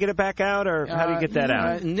toothbrush to get it back out, or how do you get that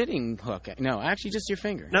out? Knitting hook. No, actually, just your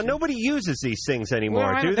finger. Now, nobody uses these things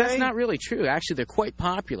anymore, do they? That's not really true. Actually, they're quite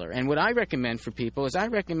popular. And what I recommend for people is I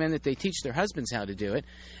recommend that they teach their husbands how to do it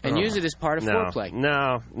and use it as part of foreplay.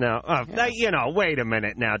 No, Now, wait a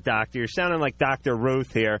minute now, Doctor. You're sounding like Dr.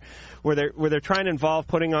 Ruth here, where they're trying to involve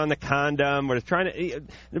putting on the condom, where they're trying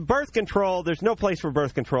to birth control. There's no place for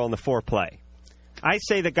birth control in the foreplay. I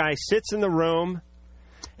say the guy sits in the room,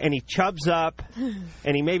 and he chubs up,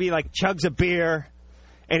 and he maybe chugs a beer,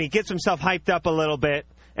 and he gets himself hyped up a little bit,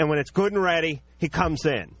 and when it's good and ready, he comes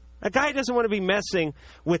in. A guy doesn't want to be messing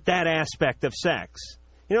with that aspect of sex.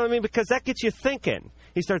 You know what I mean? Because that gets you thinking.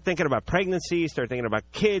 You start thinking about pregnancy, you start thinking about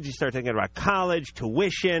kids, you start thinking about college,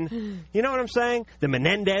 tuition. You know what I'm saying? The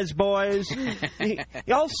Menendez boys.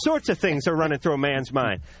 All sorts of things are running through a man's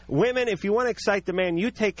mind. Women, if you want to excite the man,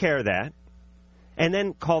 you take care of that. And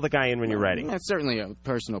then call the guy in when you're ready. That's certainly a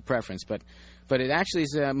personal preference, but it actually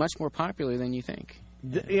is much more popular than you think.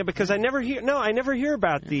 Yeah, because I never hear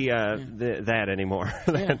about that anymore.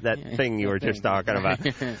 that thing you were just talking about.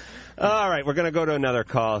 All right, we're going to go to another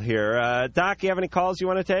call here. Doc, you have any calls you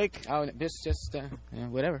want to take? Oh, just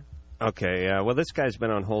whatever. Okay. Well, this guy's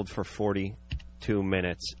been on hold for 42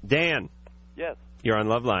 minutes. Dan. Yes. You're on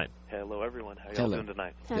Loveline. Hello, everyone. How y'all doing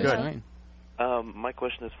tonight? Good. My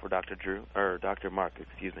question is for Dr. Drew, or Dr. Mark,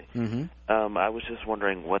 excuse me. Mm-hmm. I was just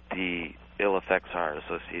wondering what the ill effects are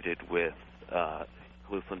associated with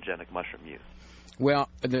hallucinogenic mushroom use. Well,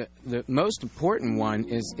 the most important one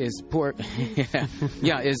is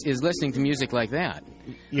listening to music like that.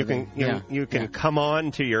 You can come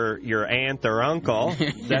on to your aunt or uncle.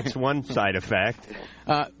 That's one side effect.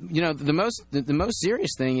 The most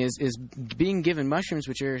serious thing is being given mushrooms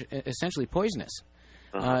which are essentially poisonous.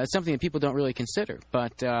 It's something that people don't really consider,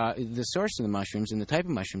 but the source of the mushrooms and the type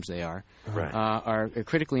of mushrooms they are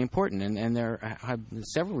critically important, and there are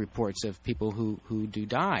several reports of people who do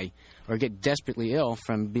die or get desperately ill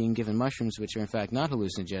from being given mushrooms which are in fact not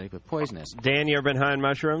hallucinogenic but poisonous. Dan, you ever been high on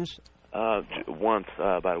mushrooms? Once,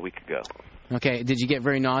 about a week ago. Okay, did you get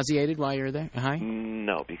very nauseated while you were there? High?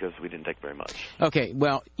 No, because we didn't take very much. Okay,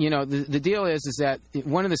 well, the deal is that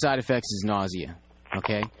one of the side effects is nausea,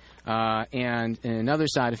 okay? And another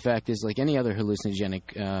side effect is like any other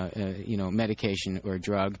hallucinogenic, medication or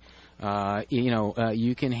drug.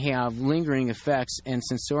 You can have lingering effects and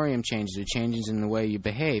sensorium changes or changes in the way you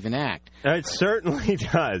behave and act. It certainly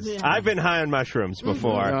does. Yeah. I've been high on mushrooms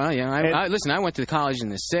before. Well, yeah. Listen, I went to college in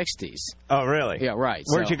the 60s. Oh, really? Yeah, right.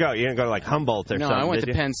 Where'd you go? You didn't go to like Humboldt or something? No, I went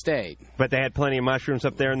to Penn State. But they had plenty of mushrooms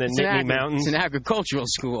up there in the Nittany Mountains? It's an agricultural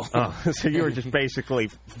school. Oh, so you were just basically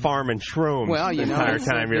farming shrooms the entire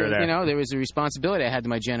time you were there. There was a responsibility I had to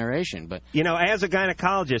my generation. But as a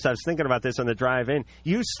gynecologist, I was thinking about this on the drive in.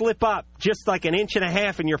 You slip up just like an inch and a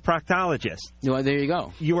half in your proctologist. Well, there you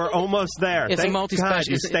go. You were almost there. It's Thank a multi-specialty. God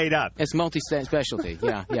you stayed up. It's multi-specialty.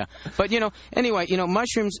 Yeah. But anyway,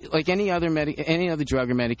 mushrooms, like any other drug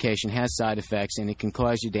or medication, has side effects and it can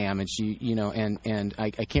cause you damage. And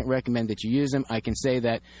I can't recommend that you use them. I can say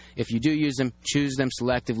that if you do use them, choose them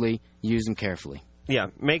selectively, use them carefully. Yeah,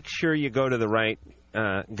 make sure you go to the right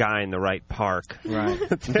guy in the right park, right?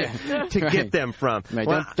 to get them from. Right.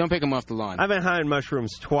 Well, don't pick them off the lawn. I've been high on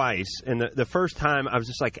mushrooms twice, and the first time I was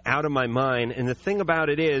just like out of my mind. And the thing about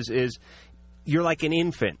it is you're like an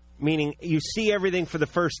infant, meaning you see everything for the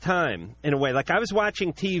first time in a way. Like I was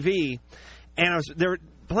watching TV, and they were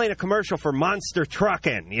playing a commercial for Monster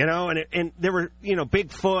Trucking, and there were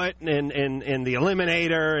Bigfoot and the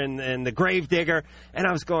Eliminator and the Gravedigger, and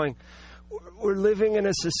I was going, we're living in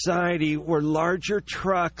a society where larger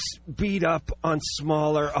trucks beat up on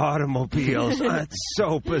smaller automobiles. It's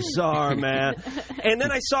so bizarre, man. And then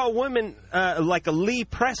I saw a woman, like a Lee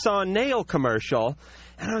press-on nail commercial,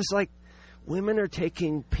 and I was like, women are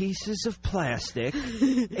taking pieces of plastic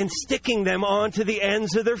and sticking them onto the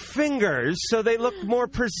ends of their fingers so they look more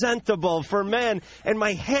presentable for men. And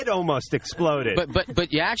my head almost exploded.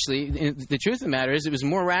 But you actually, the truth of the matter is, it was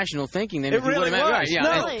more rational thinking than it really was. Right, yeah,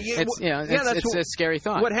 no, it's a scary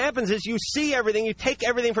thought. What happens is you see everything, you take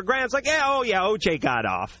everything for granted. It's like, OJ got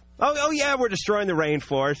off. Oh, yeah, we're destroying the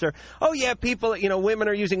rainforest. Or, oh, yeah, people, women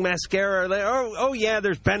are using mascara. Or, yeah,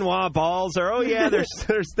 there's Benoit balls. Or, oh, yeah, there's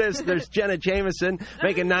Jenna Jameson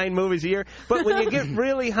making 9 movies a year. But when you get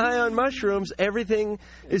really high on mushrooms, everything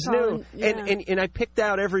is new. Yeah. And I picked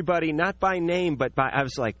out everybody, not by name, but I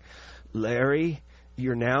was like, Larry,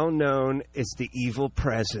 you're now known as the evil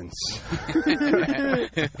presence.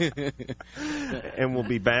 And we'll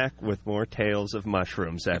be back with more tales of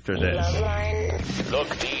mushrooms after this. Look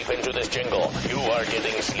deep into this jingle. You are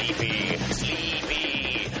getting sleepy.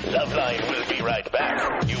 Loveline will be right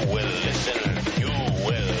back. You will listen. You will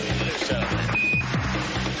listen.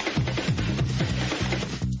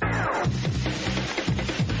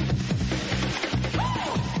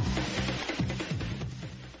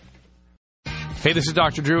 Hey, this is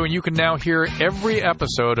Dr. Drew, and you can now hear every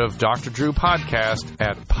episode of Dr. Drew Podcast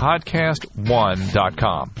at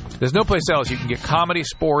podcast1.com. There's no place else you can get comedy,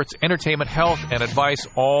 sports, entertainment, health, and advice,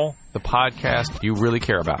 all the podcast you really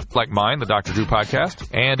care about. Like mine, the Dr. Drew Podcast,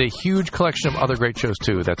 and a huge collection of other great shows,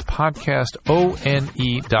 too. That's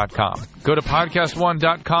podcastone.com. Go to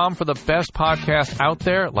podcast1.com for the best podcast out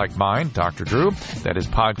there, like mine, Dr. Drew. That is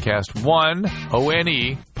podcast1,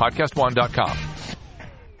 O-N-E, podcast1.com.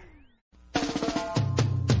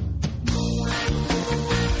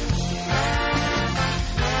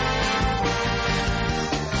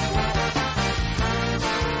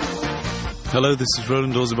 Hello, this is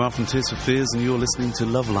Roland Orzabal from Tears for Fears, and you're listening to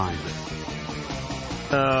Loveline.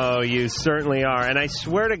 Oh, you certainly are. And I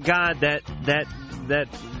swear to God that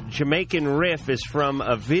Jamaican riff is from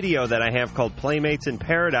a video that I have called Playmates in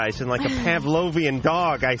Paradise. And like a Pavlovian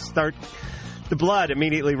dog, the blood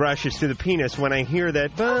immediately rushes to the penis when I hear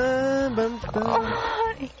that. Bum, bum, bum.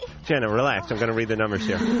 Jenna, relax. I'm going to read the numbers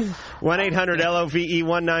here.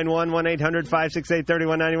 1-800-LOVE-191,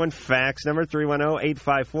 1-800-568-3191. Fax number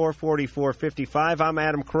 310-854-4455. I'm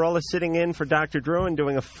Adam Carolla, sitting in for Dr. Drew and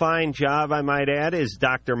doing a fine job, I might add, is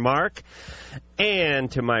Dr. Mark.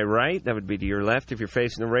 And to my right, that would be to your left if you're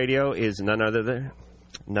facing the radio, is none other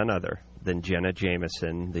than Jenna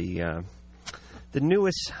Jameson, the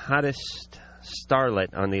newest, hottest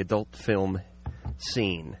starlet on the adult film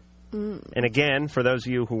scene. And again, for those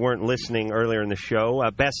of you who weren't listening earlier in the show,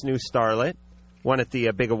 Best New Starlet, won at the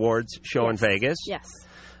big awards show in Vegas. Yes.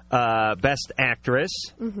 Best Actress.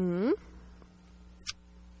 Mm-hmm.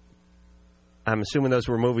 I'm assuming those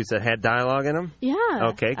were movies that had dialogue in them?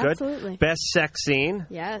 Yeah. Okay, good. Absolutely. Best Sex Scene.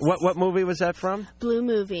 Yes. What movie was that from? Blue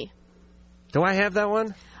Movie. Do I have that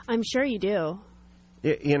one? I'm sure you do.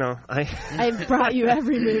 You know, I've brought you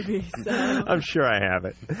every movie, so I'm sure I have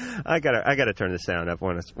it. I gotta turn the sound up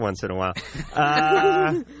once in a while.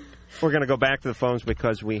 We're gonna go back to the phones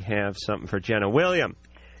because we have something for Jenna. William.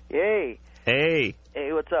 Yay. Hey.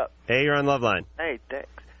 Hey, what's up? Hey, you're on Loveline. Hey, thanks.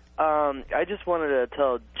 I just wanted to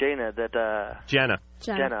tell Jenna that Jenna,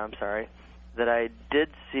 I'm sorry, that I did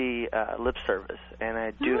see Lip Service, and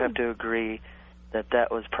I do have to agree that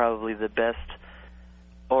was probably the best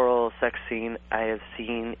oral sex scene I have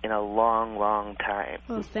seen in a long, long time.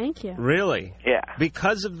 Well, thank you. Really? Yeah.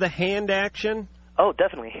 Because of the hand action? Oh,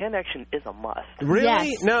 definitely. Hand action is a must. Really?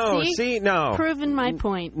 Yes. No, no. Proving my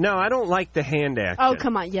point. No, I don't like the hand action. Oh,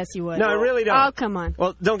 come on. Yes, you would. No, I really don't. Oh, come on.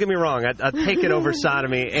 Well, don't get me wrong. I'd take it over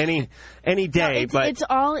sodomy any day. No, it's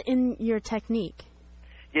all in your technique.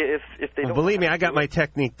 Yeah, if they don't... Believe me, I got my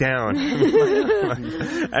technique down.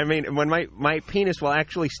 I mean, when my penis will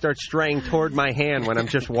actually start straying toward my hand when I'm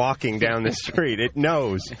just walking down the street. It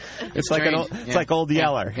knows. It's like it's like Old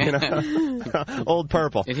Yeller, you know, Old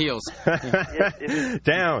Purple. It heals.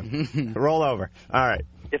 Down, roll over. All right.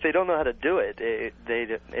 If they don't know how to do it, it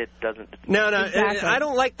doesn't... No, Exactly. I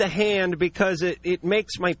don't like the hand because it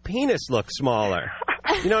makes my penis look smaller.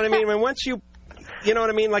 You know what I mean? When once you know what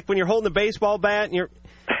I mean? Like when you're holding a baseball bat and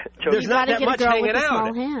there's not that much hanging out.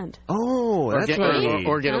 Small hand. Oh, that's right.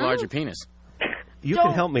 Or get a larger penis. You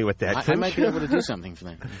can help me with that. I might be able to do something for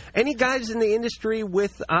that. Any guys in the industry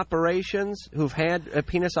with operations who've had a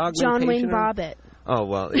penis augmentation? John Wayne Bobbitt. Oh,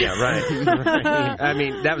 well, yeah, right. I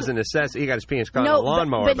mean, that was a necessity. He got his penis caught on a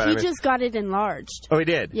lawnmower. But he just got it enlarged. Oh, he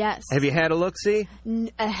did? Yes. Have you had a look-see?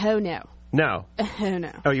 Oh, no. No? Oh,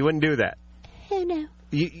 no. Oh, you wouldn't do that? Oh, no.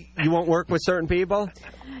 You won't work with certain people?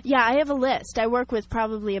 Yeah, I have a list. I work with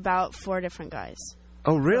probably about 4 different guys.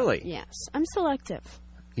 Oh, really? Yes. I'm selective.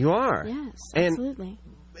 You are? Yes, And absolutely.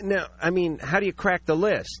 now, I mean, how do you crack the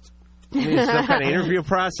list? I mean, some kind of interview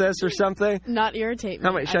process or something? Not irritate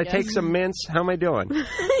me. Should I take some mints? How am I doing?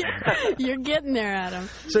 You're getting there, Adam.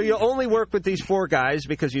 So you'll only work with these 4 guys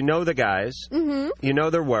because you know the guys. Mm-hmm. You know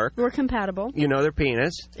their work. We're compatible. You know their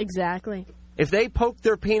penis. Exactly. If they poked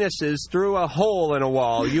their penises through a hole in a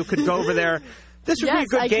wall, you could go over there. This would be a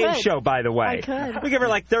good game show, by the way. I could. We give her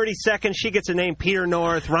like 30 seconds. She gets a name, Peter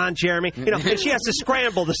North, Ron Jeremy. You know, and she has to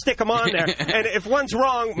scramble to stick them on there. And if one's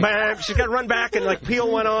wrong, man, she's got to run back and like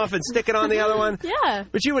peel one off and stick it on the other one. Yeah.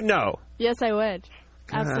 But you would know. Yes, I would.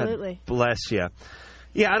 Absolutely. God bless you.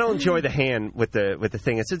 Yeah, I don't enjoy the hand with the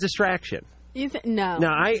thing. It's a distraction. No. No,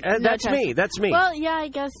 that's me. That's me. Well, yeah, I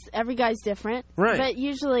guess every guy's different. Right. But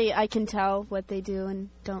usually I can tell what they do and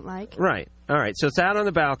don't like. Right. All right. So it's out on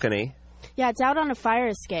the balcony. Yeah, it's out on a fire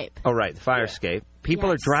escape. Oh, right. The fire escape.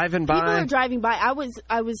 People are driving by. People are driving by. I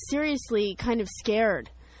was seriously kind of scared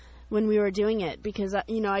when we were doing it because,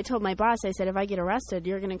 I told my boss, I said, if I get arrested,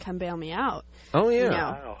 you're going to come bail me out. Oh,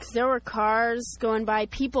 yeah. Because there were cars going by,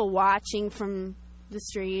 people watching from the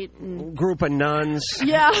street. And... Group of nuns.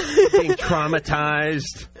 Yeah. Being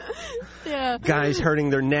traumatized. Yeah. Guys hurting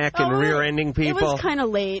their neck and rear-ending people. It was kind of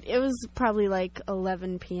late. It was probably like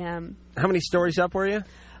 11 p.m. How many stories up were you?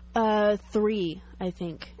 3, I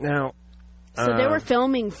think. Now... So they were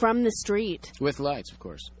filming from the street. With lights, of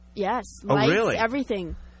course. Yes. Oh, lights, really?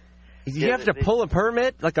 Everything. Did you have to pull a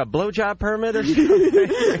permit? Like a blowjob permit or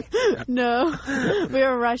something? No. We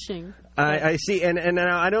were rushing. I see. And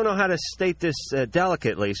now I don't know how to state this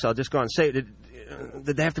delicately, so I'll just go on and say it.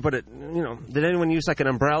 Did they have to put it, did anyone use like an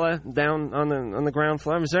umbrella down on the ground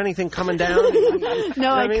floor? Was there anything coming down?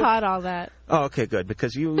 No, I caught all that. Oh, okay, good.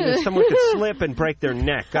 Because someone could slip and break their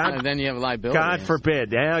neck. And then you have a liability. God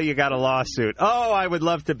forbid. Now you got a lawsuit. Oh, I would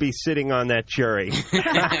love to be sitting on that jury.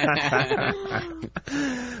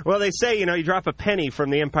 Well, they say, you drop a penny from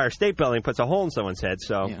the Empire State Building, puts a hole in someone's head,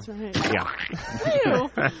 so... That's right.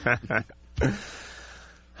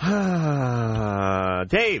 Yeah.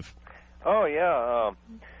 Dave. Oh, yeah.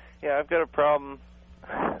 I've got a problem.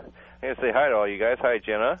 I'm going to say hi to all you guys. Hi,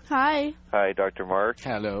 Jenna. Hi. Hi, Dr. Mark.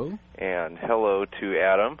 Hello. And hello to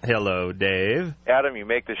Adam. Hello, Dave. Adam, you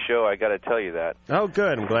make the show. I got to tell you that. Oh,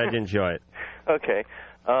 good. I'm glad you enjoy it. Okay.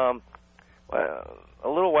 Well, a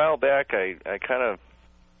little while back, I kind of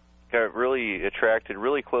got really attracted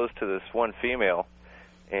really close to this one female.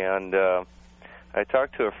 And I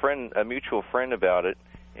talked to a mutual friend about it,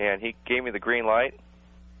 and he gave me the green light.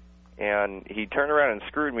 And he turned around and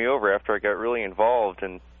screwed me over after I got really involved,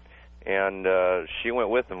 and she went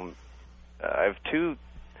with him. I have two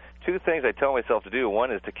things I tell myself to do.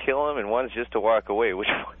 One is to kill him, and one's just to walk away. Which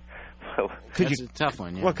That's a tough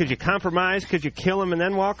one. Yeah. Well, could you compromise? Could you kill him and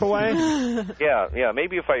then walk away? Yeah.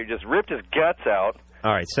 Maybe if I just ripped his guts out.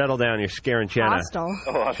 All right, settle down. You're scaring Jenna. Hostile.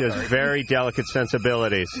 Oh, she has very delicate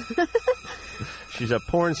sensibilities. She's a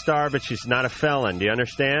porn star, but she's not a felon. Do you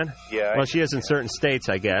understand? Yeah. Well, she is in certain states,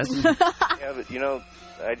 I guess. Yeah, but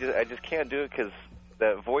I just can't do it because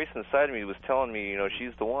that voice inside of me was telling me,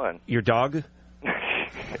 she's the one. Your dog?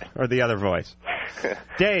 Or the other voice?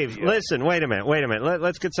 Dave, listen, wait a minute.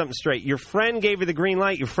 Let's get something straight. Your friend gave you the green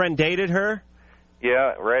light. Your friend dated her?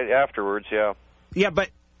 Yeah, right afterwards, yeah. Yeah, but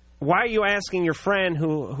why are you asking your friend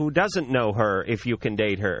who doesn't know her if you can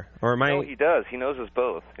date her? Or am I... No, he does. He knows us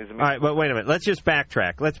both. All right, but wait a minute. Let's just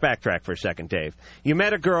backtrack. Let's backtrack for a second, Dave. You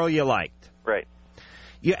met a girl you liked. Right.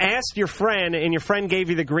 You asked your friend, and your friend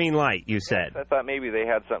gave you the green light, you said. I thought maybe they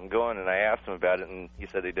had something going, and I asked him about it, and he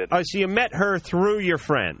said they didn't. Oh, so you met her through your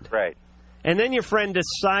friend. Right. And then your friend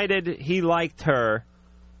decided he liked her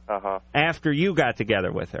after you got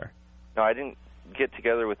together with her. No, I didn't get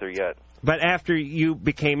together with her yet. But after you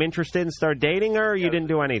became interested and started dating her, or you didn't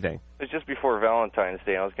do anything? It was just before Valentine's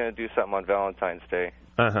Day. I was going to do something on Valentine's Day.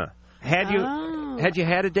 Had you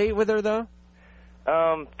had a date with her, though?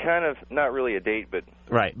 Kind of, not really a date, but...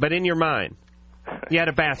 Right, but in your mind. You had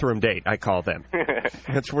a bathroom date, I call them.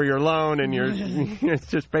 That's where you're alone and it's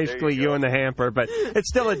just basically you and the hamper, but it's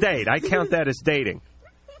still a date. I count that as dating.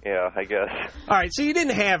 Yeah, I guess. All right, so you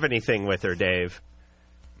didn't have anything with her, Dave.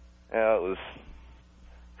 Yeah, it was...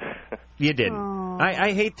 You didn't.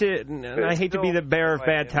 I hate to be the bearer of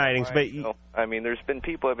bad tidings, but... I mean, there's been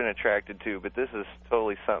people I've been attracted to, but this is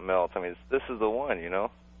totally something else. I mean, this is the one,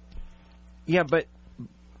 Yeah, but...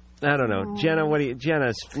 I don't know. Jenna,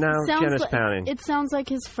 Jenna's pounding. It sounds like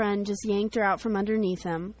his friend just yanked her out from underneath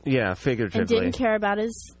him. Yeah, figuratively. And didn't care about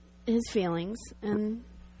his feelings, and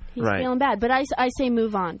he's right. feeling bad. But I say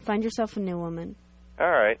move on. Find yourself a new woman.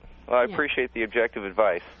 All right. Well, I appreciate the objective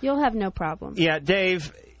advice. You'll have no problem. Yeah,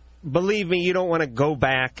 Dave, believe me, you don't want to go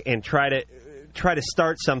back and try to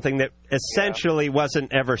start something that essentially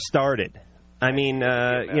wasn't ever started. I mean,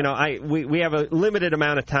 we have a limited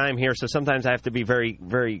amount of time here, so sometimes I have to be very,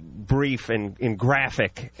 very brief and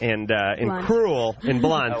graphic and cruel and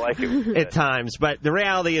blunt I like it. at times. But the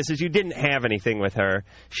reality is you didn't have anything with her.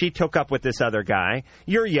 She took up with this other guy.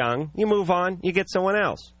 You're young. You move on. You get someone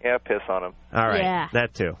else. Yeah, piss on him. All right. Yeah.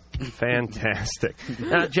 That too. Fantastic.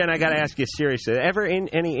 Now, Jen, I got to ask you seriously. Ever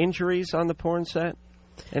any injuries on the porn set?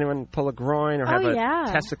 Anyone pull a groin or have a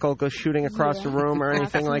testicle go shooting across the room or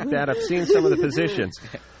anything like that? I've seen some of the positions.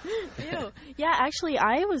 Ew. Yeah, actually,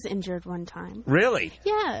 I was injured one time. Really?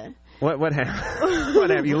 Yeah. What happened?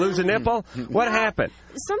 What happened? You lose a nipple? What happened?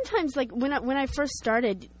 Sometimes, like, when I first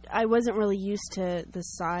started, I wasn't really used to the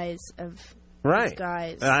size of these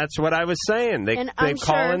guys. That's what I was saying. They I'm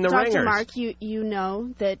call sure, in the Dr. ringers. Mark, you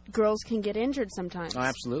know that girls can get injured sometimes. Oh,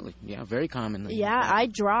 absolutely. Yeah, very commonly. Yeah, I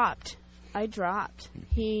dropped.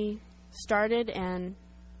 He started and,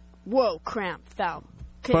 whoa, cramp, fell.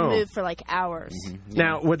 couldn't Boom. move for like hours.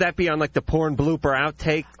 Now, would that be on like the porn blooper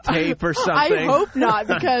outtake tape or something? I hope not,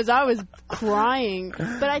 because I was crying.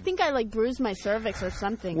 But I think I like bruised my cervix or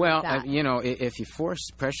something. Well, like that. if you force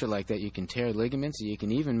pressure like that, you can tear ligaments. You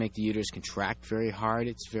can even make the uterus contract very hard.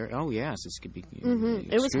 It's very. Oh yes, this could be.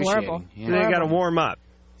 It was horrible. Yeah. You got to warm up.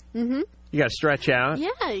 Mm-hmm. You got to stretch out.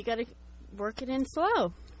 Yeah, you got to work it in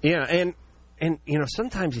slow. Yeah, and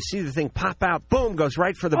sometimes you see the thing pop out, boom, goes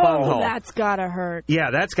right for the bunghole. That's gotta hurt.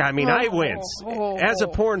 Yeah, that's got. I mean, I wince. As a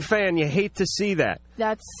porn fan, you hate to see that.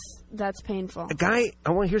 That's painful. A guy,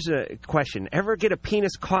 here's a question. Ever get a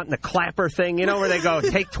penis caught in the clapper thing? You know where they go,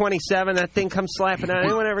 take 27, that thing comes slapping out.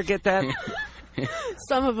 Anyone ever get that?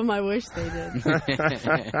 Some of them I wish they did.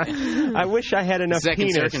 I wish I had enough Second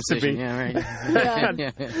penis to be. circumcision, yeah, right.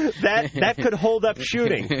 that could hold up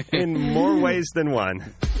shooting in more ways than one.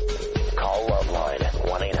 Call Loveline,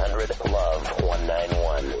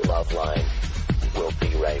 1-800-LOVE-191. Loveline. We'll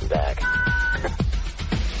be right back.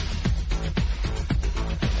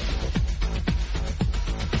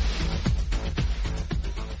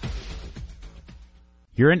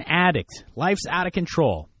 You're an addict. Life's out of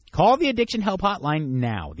control. Call the Addiction Help Hotline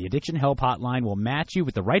now. The Addiction Help Hotline will match you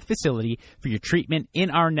with the right facility for your treatment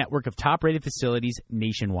in our network of top-rated facilities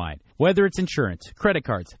nationwide. Whether it's insurance, credit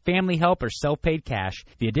cards, family help, or self-paid cash,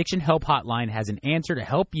 the Addiction Help Hotline has an answer to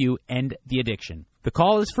help you end the addiction. The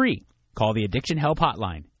call is free. Call the Addiction Help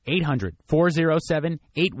Hotline,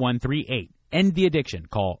 800-407-8138. End the addiction.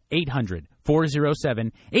 Call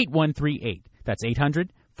 800-407-8138. That's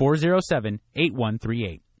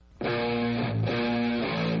 800-407-8138.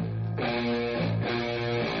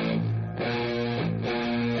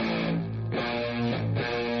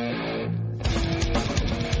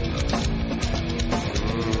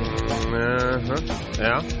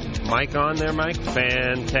 Yeah. Mike on there, Mike?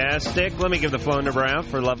 Fantastic. Let me give the phone number out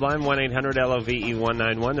for Loveline,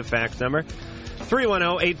 1-800-LOVE-191, the fax number.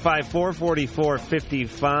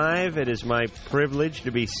 310-854-4455. It is my privilege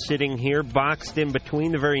to be sitting here boxed in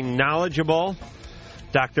between the very knowledgeable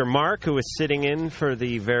Dr. Mark, who is sitting in for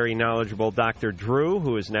the very knowledgeable Dr. Drew,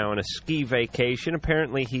 who is now on a ski vacation.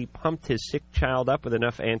 Apparently, he pumped his sick child up with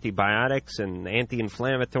enough antibiotics and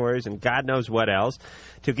anti-inflammatories and God knows what else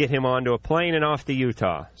to get him onto a plane and off to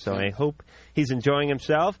Utah. So I hope he's enjoying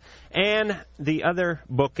himself. And the other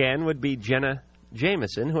bookend would be Jenna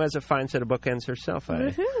Jameson, who has a fine set of bookends herself,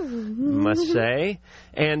 I must say,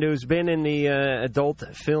 and who's been in the adult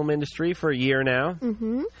film industry for a year now.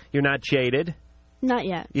 Mm-hmm. You're not jaded. Not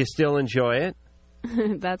yet. You still enjoy it.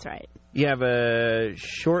 That's right. You have a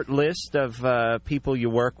short list of people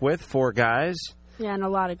you work with, 4 guys. Yeah, and a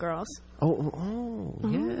lot of girls. Oh,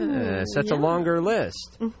 yes. That's a longer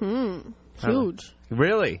list. Mm-hmm. Huge.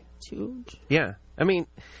 Really? It's huge. Yeah. I mean,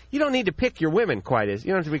 you don't need to pick your women quite as...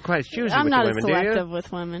 You don't have to be quite as choosy I'm with not the as women, do you? selective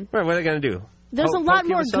with women. Right, what are they going to do? There's a lot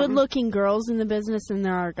more something? good-looking girls in the business than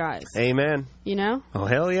there are guys. Amen. You know? Oh,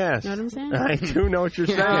 hell yes. You know what I'm saying? I do know what you're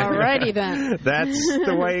saying. Alrighty then. That's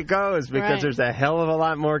the way it goes, because Right. there's a hell of a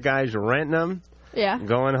lot more guys renting them, Yeah.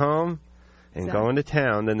 going home, and going to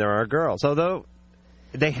town than there are girls. Although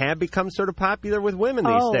they have become sort of popular with women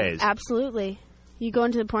these days. Absolutely. You go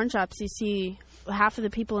into the porn shops, you see half of the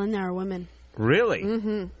people in there are women. Really?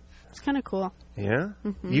 Mm-hmm. It's kind of cool. Yeah?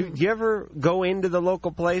 Mm-hmm. You ever go into the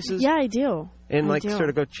local places? Yeah, I do. And, I do. sort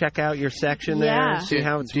of go check out your section Yeah. there, see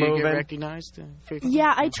how it's Do you moving? get recognized frequently?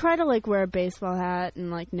 Yeah, I try to wear a baseball hat and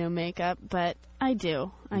no makeup, but I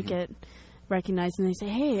do. Mm-hmm. I get recognized and they say,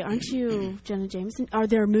 "Hey, aren't you Jenna Jameson? Are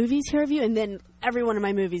there movies here of you?" And then every one of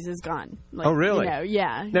my movies is gone. Oh, really?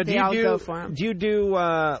 Yeah. Now, they all go for them. Do you do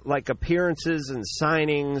appearances and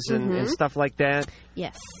signings and stuff like that?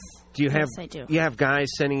 Yes. Do you have? Yes, I do. You have guys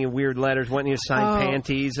sending you weird letters, wanting you to sign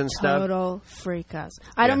panties and stuff. Total freak us.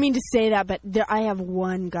 I don't mean to say that, but I have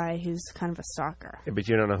one guy who's kind of a stalker. Yeah, but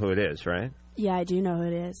you don't know who it is, right? Yeah, I do know who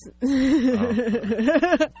it is.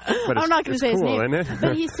 But I'm not going to say cool, his name. isn't it?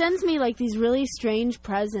 But he sends me these really strange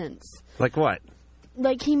presents. Like what?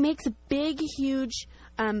 He makes big, huge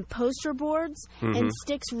poster boards and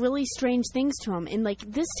sticks really strange things to them. And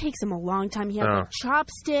this takes him a long time. He has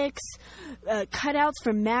chopsticks, cutouts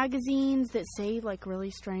from magazines that say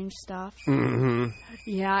really strange stuff. Mm-hmm.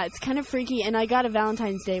 Yeah, it's kind of freaky. And I got a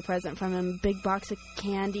Valentine's Day present from him: big box of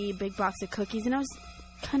candy, big box of cookies, and I was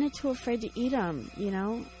kind of too afraid to eat them. You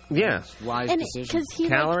know. Yeah. Wise and decision. Because he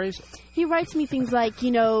calories. He writes me things like,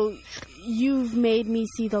 you've made me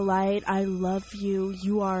see the light. I love you.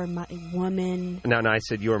 You are my woman. No, I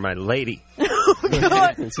said you were my lady.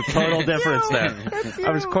 God. It's a total difference there.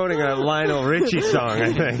 I was quoting a Lionel Richie song,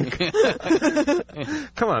 I think.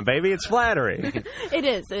 Come on, baby, it's flattery. It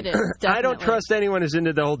is, definitely. I don't trust anyone who's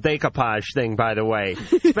into the whole decoupage thing, by the way.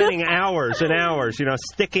 Spending hours and hours,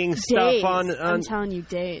 sticking stuff on... I'm telling you,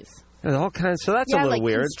 days. And all kinds. So that's a little like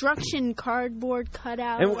weird. Construction cardboard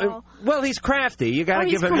cutout. Well, he's crafty. You got to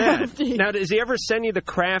give him crafty. that. Now, does he ever send you the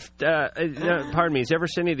pardon me, does he ever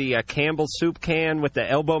send you the Campbell soup can with the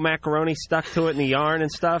elbow macaroni stuck to it and the yarn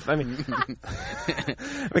and stuff? I mean,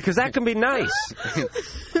 because that can be nice.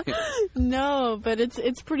 No, but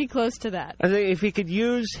it's pretty close to that. I think if he could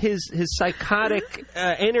use his psychotic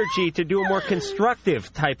energy to do a more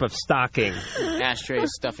constructive type of stocking. Ashtray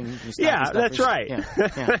stuffing. Yeah, that's right.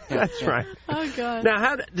 Yeah. That's right. Oh, God. Now,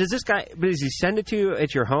 how does this guy, does he send it to you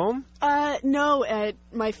at your home? No, at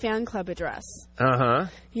my fan club address. Uh-huh.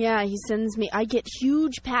 Yeah, he sends me, I get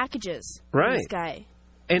huge packages from this guy.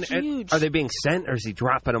 And huge. Are they being sent, or is he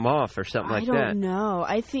dropping them off, or something like that? I don't know.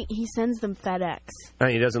 I think he sends them FedEx.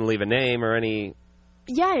 He doesn't leave a name or any...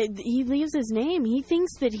 Yeah, he leaves his name. He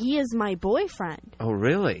thinks that he is my boyfriend. Oh,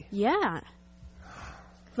 really? Yeah.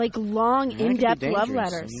 Like long, in-depth love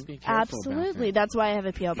letters. Absolutely. That's why I have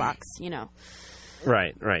a P.O. box,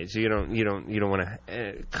 Right. So you don't want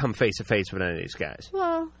to come face to face with any of these guys.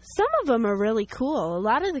 Well, some of them are really cool. A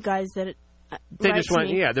lot of the guys that they just want,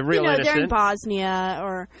 they're real innocent. They're in Bosnia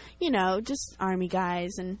or just army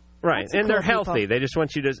guys and. Right, and they're healthy. They just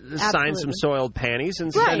want you to sign some soiled panties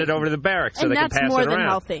and send it over to the barracks so they can pass it around. And that's more than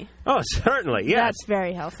healthy. Oh, certainly, yes. That's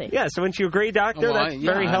very healthy. Yes, wouldn't you agree, Doctor? That's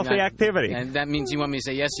very healthy activity. And that means you want me to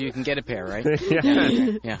say yes so you can get a pair, right?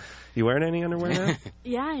 Yeah. You wearing any underwear now?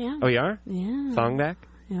 Yeah, I am. Oh, you are? Yeah. Thong back?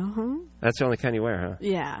 Uh-huh. That's the only kind you wear, huh?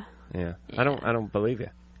 Yeah. Yeah. I don't believe you.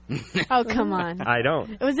 Oh, come on. I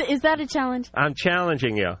don't. Is that a challenge? I'm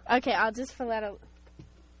challenging you. Okay, I'll just fill out a...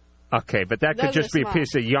 Okay, but that could just be a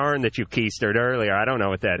piece of yarn that you keistered earlier. I don't know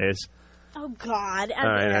what that is. Oh, God. All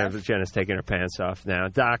right, Jenna's taking her pants off now.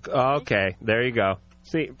 Doc, okay, there you go.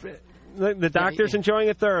 See, the doctor's enjoying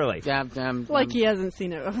it thoroughly. Like he hasn't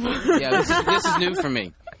seen it before. Yeah, this is new for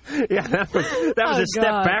me. Yeah, that was a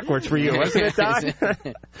step backwards for you, wasn't it, Doc?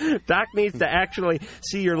 Doc needs to actually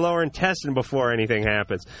see your lower intestine before anything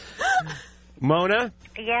happens. Mona?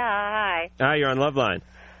 Yeah, hi. Ah, you're on Loveline.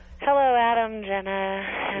 Hello, Adam, Jenna,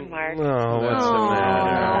 and Mark. Oh, what's the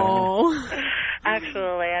matter?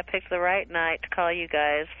 Actually, I picked the right night to call you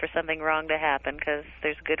guys for something wrong to happen because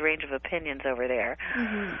there's a good range of opinions over there.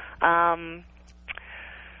 Mm-hmm.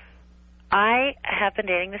 I have been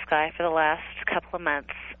dating this guy for the last couple of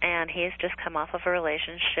months, and he's just come off of a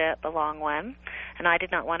relationship, a long one, and I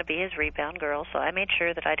did not want to be his rebound girl, so I made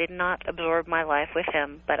sure that I did not absorb my life with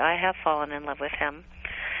him, but I have fallen in love with him.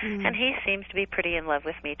 Mm-hmm. And he seems to be pretty in love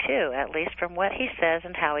with me, too, at least from what he says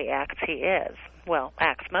and how he acts, he is. Well,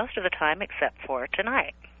 acts most of the time except for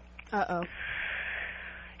tonight. Uh-oh.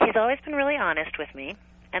 He's always been really honest with me,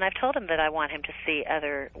 and I've told him that I want him to see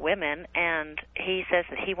other women, and he says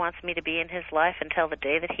that he wants me to be in his life until the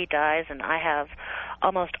day that he dies, and I have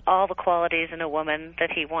almost all the qualities in a woman that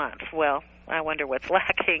he wants. Well, I wonder what's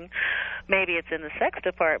lacking. Maybe it's in the sex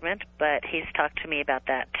department, but he's talked to me about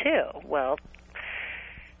that, too. Well,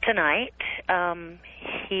 tonight,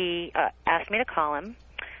 he asked me to call him,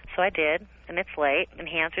 so I did, and it's late, and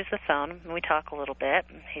he answers the phone, and we talk a little bit.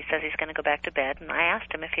 He says he's going to go back to bed, and I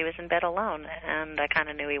asked him if he was in bed alone, and I kind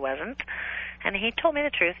of knew he wasn't. And he told me the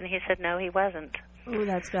truth, and he said no, he wasn't. Ooh,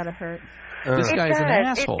 that's got to hurt. This guy's an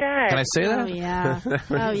asshole. Can I say that? Oh, yeah.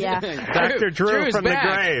 Oh, yeah. Dr. Drew from back. the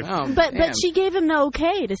grave. Oh, but she gave him the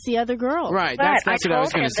okay to see other girls. Right, but that's what I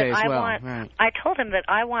was going to say as well. I told him that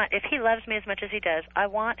I want, if he loves me as much as he does, I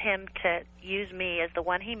want him to use me as the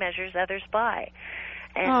one he measures others by.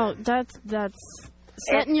 And that's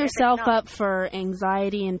setting yourself up for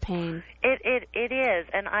anxiety and pain. It is,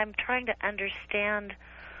 and I'm trying to understand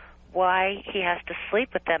why he has to sleep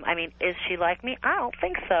with them. I mean, is she like me? I don't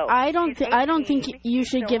think so. I don't think you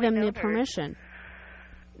should give him the permission.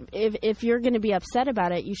 If you're going to be upset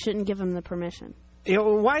about it, you shouldn't give him the permission.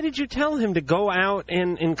 Why did you tell him to go out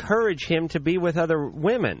and encourage him to be with other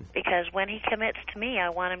women? Because when he commits to me, I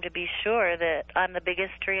want him to be sure that I'm the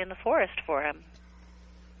biggest tree in the forest for him.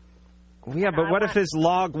 Yeah, but what if his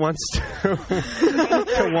log wants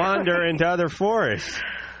to wander into other forests?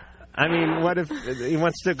 I mean, what if he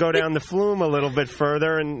wants to go down the flume a little bit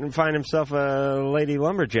further and find himself a lady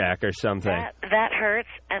lumberjack or something? That hurts,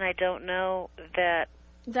 and I don't know that...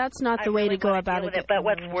 That's not the way to go about it. But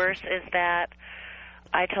what's worse is that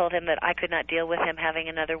I told him that I could not deal with him having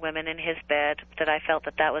another woman in his bed, that I felt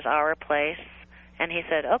that was our place. And he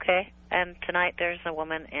said, okay. And tonight there's a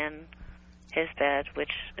woman in his bed,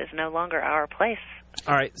 which is no longer our place.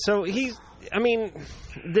 All right, so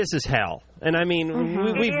this is hell. And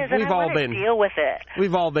we've all been deal with it.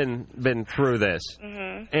 We've all been through this.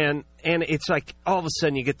 Mm-hmm. And it's like all of a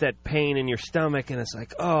sudden you get that pain in your stomach and it's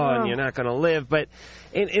like, and you're not going to live. But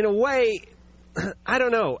in a way, I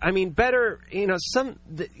don't know. Better, you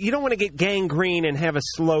don't want to get gangrene and have a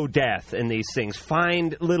slow death in these things.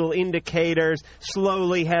 Find little indicators,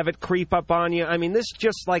 slowly have it creep up on you. This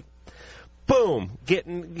just like, boom,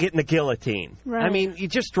 getting the guillotine. Right. You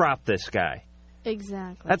just drop this guy.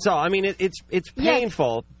 Exactly. That's all. It's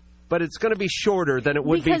painful, but it's going to be shorter than it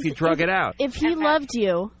would be if you drug it out. If he loved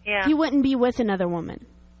you, he wouldn't be with another woman.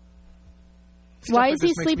 Why is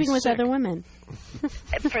he sleeping with other women?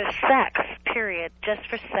 For sex, period. Just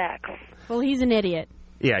for sex. Well, he's an idiot.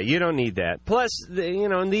 Yeah, you don't need that. Plus,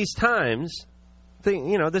 in these times,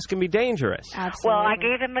 this can be dangerous. Absolutely. Well, I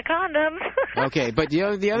gave him the condoms. Okay, but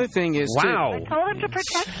the other thing is, wow. I told him to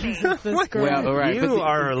protect me. Well, all right, you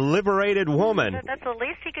are a liberated woman. That's the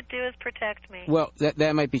least he could do is protect me. Well,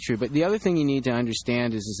 that might be true, but the other thing you need to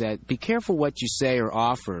understand is that be careful what you say or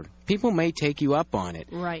offer. People may take you up on it.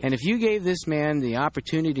 Right. And if you gave this man the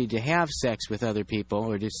opportunity to have sex with other people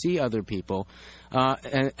or to see other people,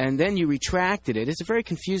 and then you retracted it, it's a very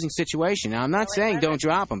confusing situation. Now, I'm not saying don't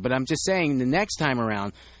drop him, but I'm just saying the next time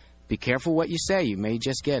around, be careful what you say. You may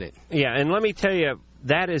just get it. Yeah, and let me tell you,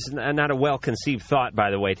 that is not a well-conceived thought,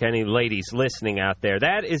 by the way, to any ladies listening out there.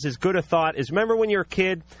 That is as good a thought as, remember when you were a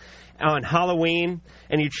kid on Halloween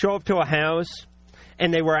and you'd show up to a house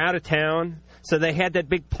and they were out of town? So they had that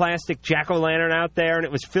big plastic jack-o'-lantern out there, and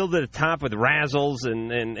it was filled to the top with Razzles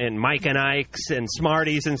and Mike and Ike's and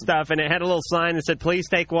Smarties and stuff, and it had a little sign that said, please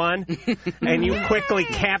take one. And you quickly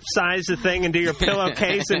capsize the thing into your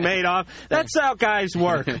pillowcase and made off. That's how guys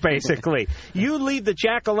work, basically. You leave the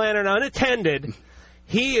jack-o'-lantern unattended,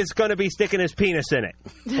 he is going to be sticking his penis in it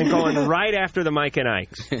and going right after the Mike and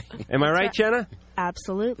Ike's. Am I right, Jenna?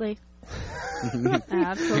 Absolutely.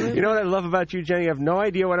 Absolutely. You know what I love about you, Jenny? You have no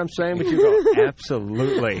idea what I'm saying, but you go,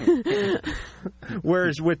 absolutely.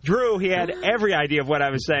 Whereas with Drew, he had every idea of what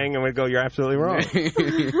I was saying and would go, you're absolutely wrong.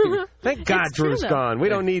 Thank God it's Drew's gone. We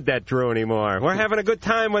don't need that Drew anymore. We're having a good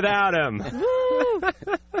time without him.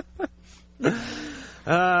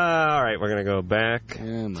 All right, we're going to go back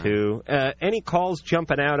to any calls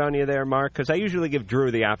jumping out on you there, Mark? Because I usually give Drew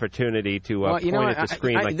the opportunity to point at the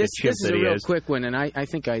screen like the chip this that he is. This is a real quick one, and I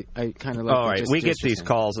think I kind of like all right, we get these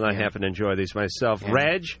calls, and I happen to enjoy these myself. Yeah.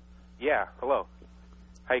 Reg? Yeah, hello.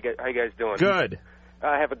 How you guys doing? Good.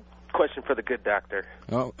 I have a question for the good doctor.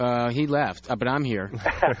 Oh, he left, but I'm here.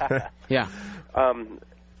 Yeah.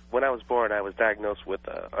 When I was born, I was diagnosed with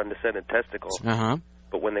undescended testicles. Uh-huh.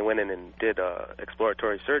 But when they went in and did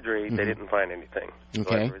exploratory surgery, they didn't find anything. Okay.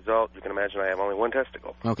 So as a result, you can imagine I have only one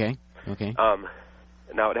testicle. Okay.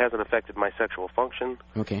 Now, it hasn't affected my sexual function.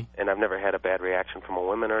 Okay. And I've never had a bad reaction from a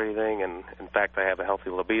woman or anything. And, in fact, I have a healthy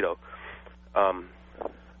libido.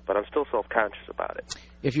 But I'm still self-conscious about it.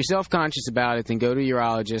 If you're self-conscious about it, then go to a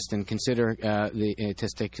urologist and consider the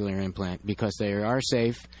testicular implant because they are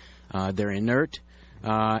safe, they're inert.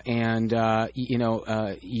 You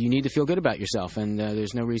need to feel good about yourself, and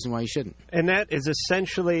there's no reason why you shouldn't. And that is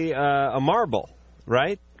essentially a marble,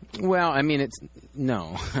 right? Well,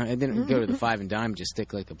 no. I didn't go to the Five and Dime, just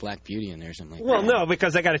stick like a Black Beauty in there or something like that. Well, no,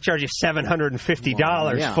 because I got to charge you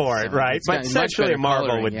 $750 for it, right? But essentially a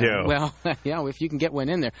marble would do. Well, yeah, if you can get one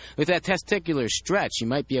in there. With that testicular stretch, you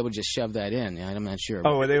might be able to just shove that in. I'm not sure.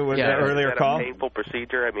 Oh, that earlier call? Is that a painful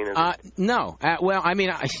procedure? No.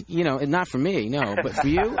 Not for me, no. But for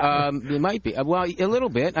you, it might be. Well, a little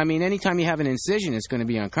bit. Anytime you have an incision, it's going to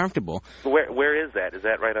be uncomfortable. Where is that? Is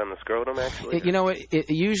that right on the scrotum, actually?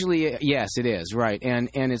 Usually, yes, it is, right. And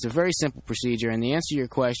it's a very simple procedure, and the answer to your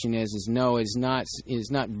question is no, it is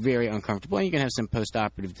not very uncomfortable, and you can have some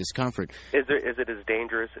post-operative discomfort. Is it as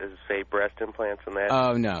dangerous as, say, breast implants and that?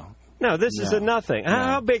 Oh, no. No, this is a nothing. No.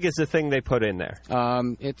 How big is the thing they put in there?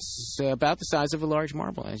 It's about the size of a large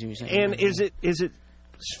marble, as you were saying. And is it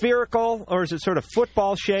spherical, or is it sort of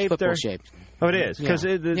football-shaped? Football-shaped. Oh, it is, because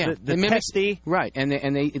the testy, right? And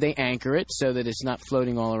they anchor it so that it's not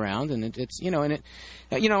floating all around, and it's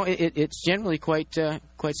generally quite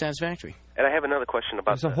satisfactory. And I have another question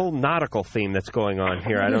about. There's a whole nautical theme that's going on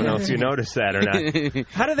here. I don't know if you noticed that or not.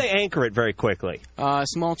 How do they anchor it very quickly? A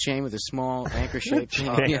small chain with a small anchor shape.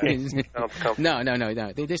 No.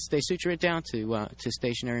 They suture it down to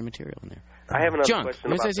stationary material in there. I have another junk.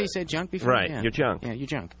 question about. As he said, junk before. Right, yeah. your junk. Yeah, your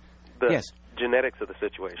junk. The yes. genetics of the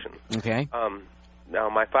situation. Okay. Now,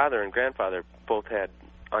 my father and grandfather both had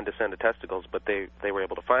undescended testicles, but they were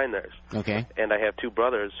able to find theirs. Okay. And I have two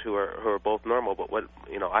brothers who are both normal. But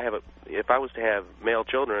if I was to have male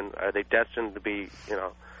children, are they destined to be,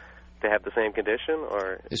 to have the same condition,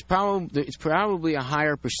 or it's probably a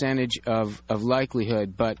higher percentage of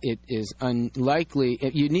likelihood, but it is unlikely.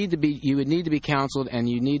 You would need to be counseled, and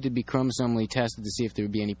you need to be chromosomally tested to see if there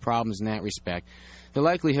would be any problems in that respect. The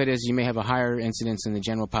likelihood is you may have a higher incidence in the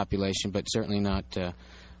general population, but certainly not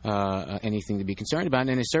anything to be concerned about.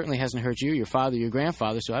 And it certainly hasn't hurt you, your father, your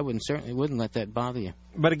grandfather. So I certainly wouldn't let that bother you.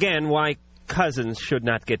 But again, why cousins should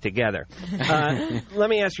not get together? Let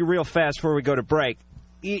me ask you real fast before we go to break.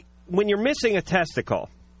 When you're missing a testicle,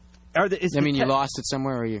 you lost it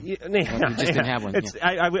somewhere, or you just didn't have one.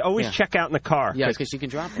 I would always check out in the car. Yeah, because you can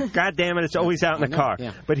drop it. God damn it, it's always out in the car.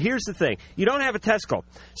 Yeah. But here's the thing. You don't have a testicle.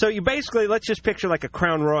 So you basically, let's just picture like a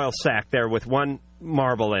Crown Royal sack there with one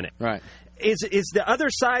marble in it. Right. Is the other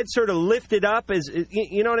side sort of lifted up?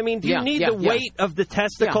 You know what I mean? Do you need the weight of the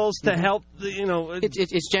testicles to help?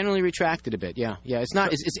 It's generally retracted a bit. Yeah. It's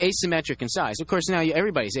not. It's asymmetric in size. Of course, now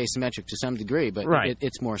everybody's asymmetric to some degree, but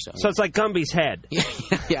it's more so. So it's like Gumby's head.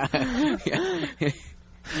 Yeah.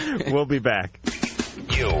 We'll be back.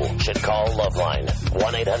 You should call Loveline.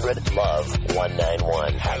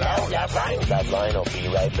 1-800-LOVE-191. Hello, Loveline. Loveline will be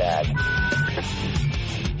right back.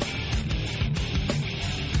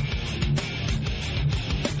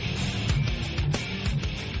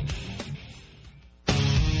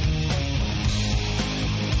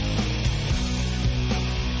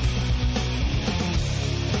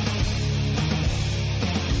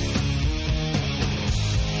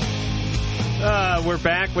 We're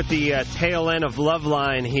back with the tail end of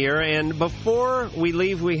Loveline here, and before we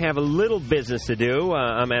leave, we have a little business to do.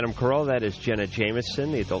 I'm Adam Carolla. That is Jenna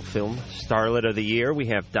Jameson, the adult film starlet of the year. We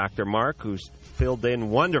have Dr. Mark, who's filled in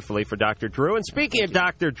wonderfully for Dr. Drew. And speaking of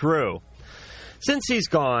Dr. Drew, since he's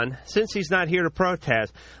gone, since he's not here to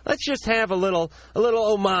protest, let's just have a little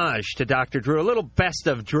homage to Dr. Drew, a little best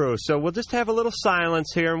of Drew. So we'll just have a little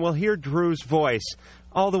silence here, and we'll hear Drew's voice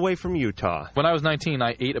all the way from Utah. When I was 19,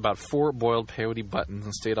 I ate about 4 boiled peyote buttons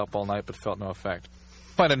and stayed up all night but felt no effect.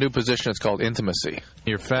 Find a new position. It's called intimacy.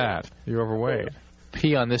 You're fat. You're overweight.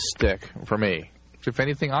 Pee on this stick for me. If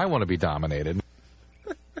anything, I want to be dominated.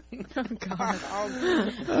 Oh, God.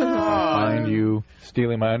 Find you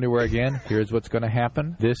stealing my underwear again. Here's what's going to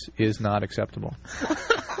happen. This is not acceptable.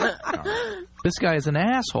 This guy is an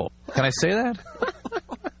asshole. Can I say that?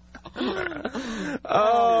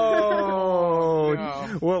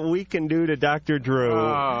 What we can do to Dr.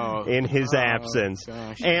 Drew in his absence.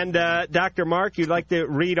 Gosh. And Dr. Mark, you'd like to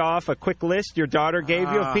read off a quick list your daughter gave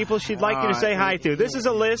you of people she'd like you to say hi to. This is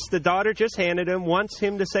a list the daughter just handed him, wants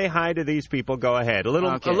him to say hi to these people. Go ahead. A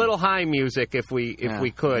little high music if we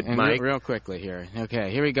could, and Mike. Real quickly here.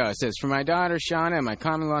 Okay, here we go. It says, for my daughter Shauna and my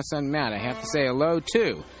common-law son Matt, I have to say hello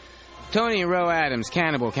to Tony Rowe Adams,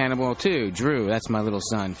 Cannibal 2, Drew, that's my little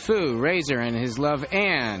son, Foo, Razor and his love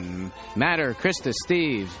Ann, Matter, Krista,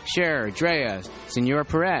 Steve, Cher, Drea, Senor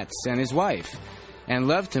Peretz and his wife, and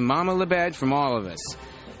love to Mama Lebed from all of us.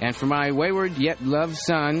 And for my wayward yet loved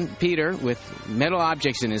son, Peter, with metal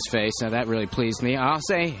objects in his face, now that really pleased me, I'll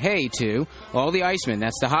say hey to all the Icemen,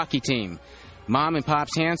 that's the hockey team, Mom and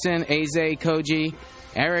Pops Hansen, Aze, Koji,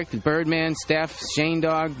 Eric, the Birdman, Steph, Shane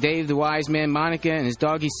Dog, Dave, the Wise Man, Monica, and his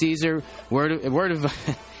doggy Caesar. Word of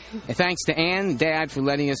thanks to Ann, Dad, for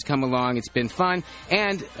letting us come along. It's been fun.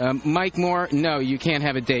 And Mike Moore, no, you can't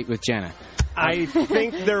have a date with Jenna. I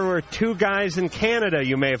think there were 2 guys in Canada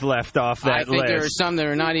you may have left off that list. I think there are some that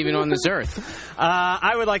are not even on this earth.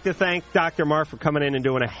 I would like to thank Dr. Mark for coming in and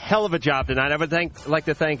doing a hell of a job tonight. I would like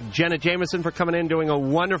to thank Jenna Jameson for coming in and doing a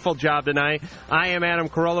wonderful job tonight. I am Adam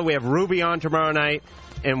Carolla. We have Ruby on tomorrow night,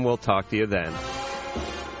 and we'll talk to you then.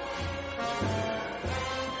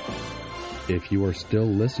 If you are still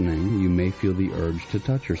listening, you may feel the urge to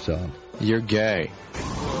touch yourself. You're gay.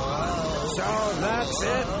 So that's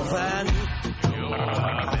it then.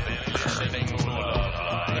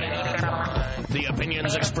 The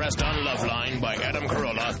opinions expressed on Loveline by Adam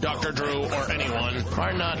Carolla, Dr. Drew, or anyone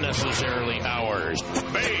are not necessarily ours.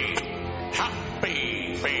 Be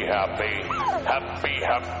happy. Be happy. Happy,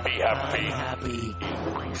 happy, happy.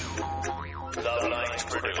 Loveline's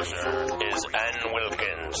producer is Ann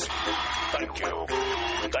Wilkins. Thank you.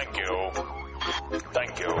 Thank you.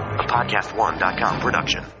 Thank you. A podcast1.com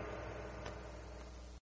production.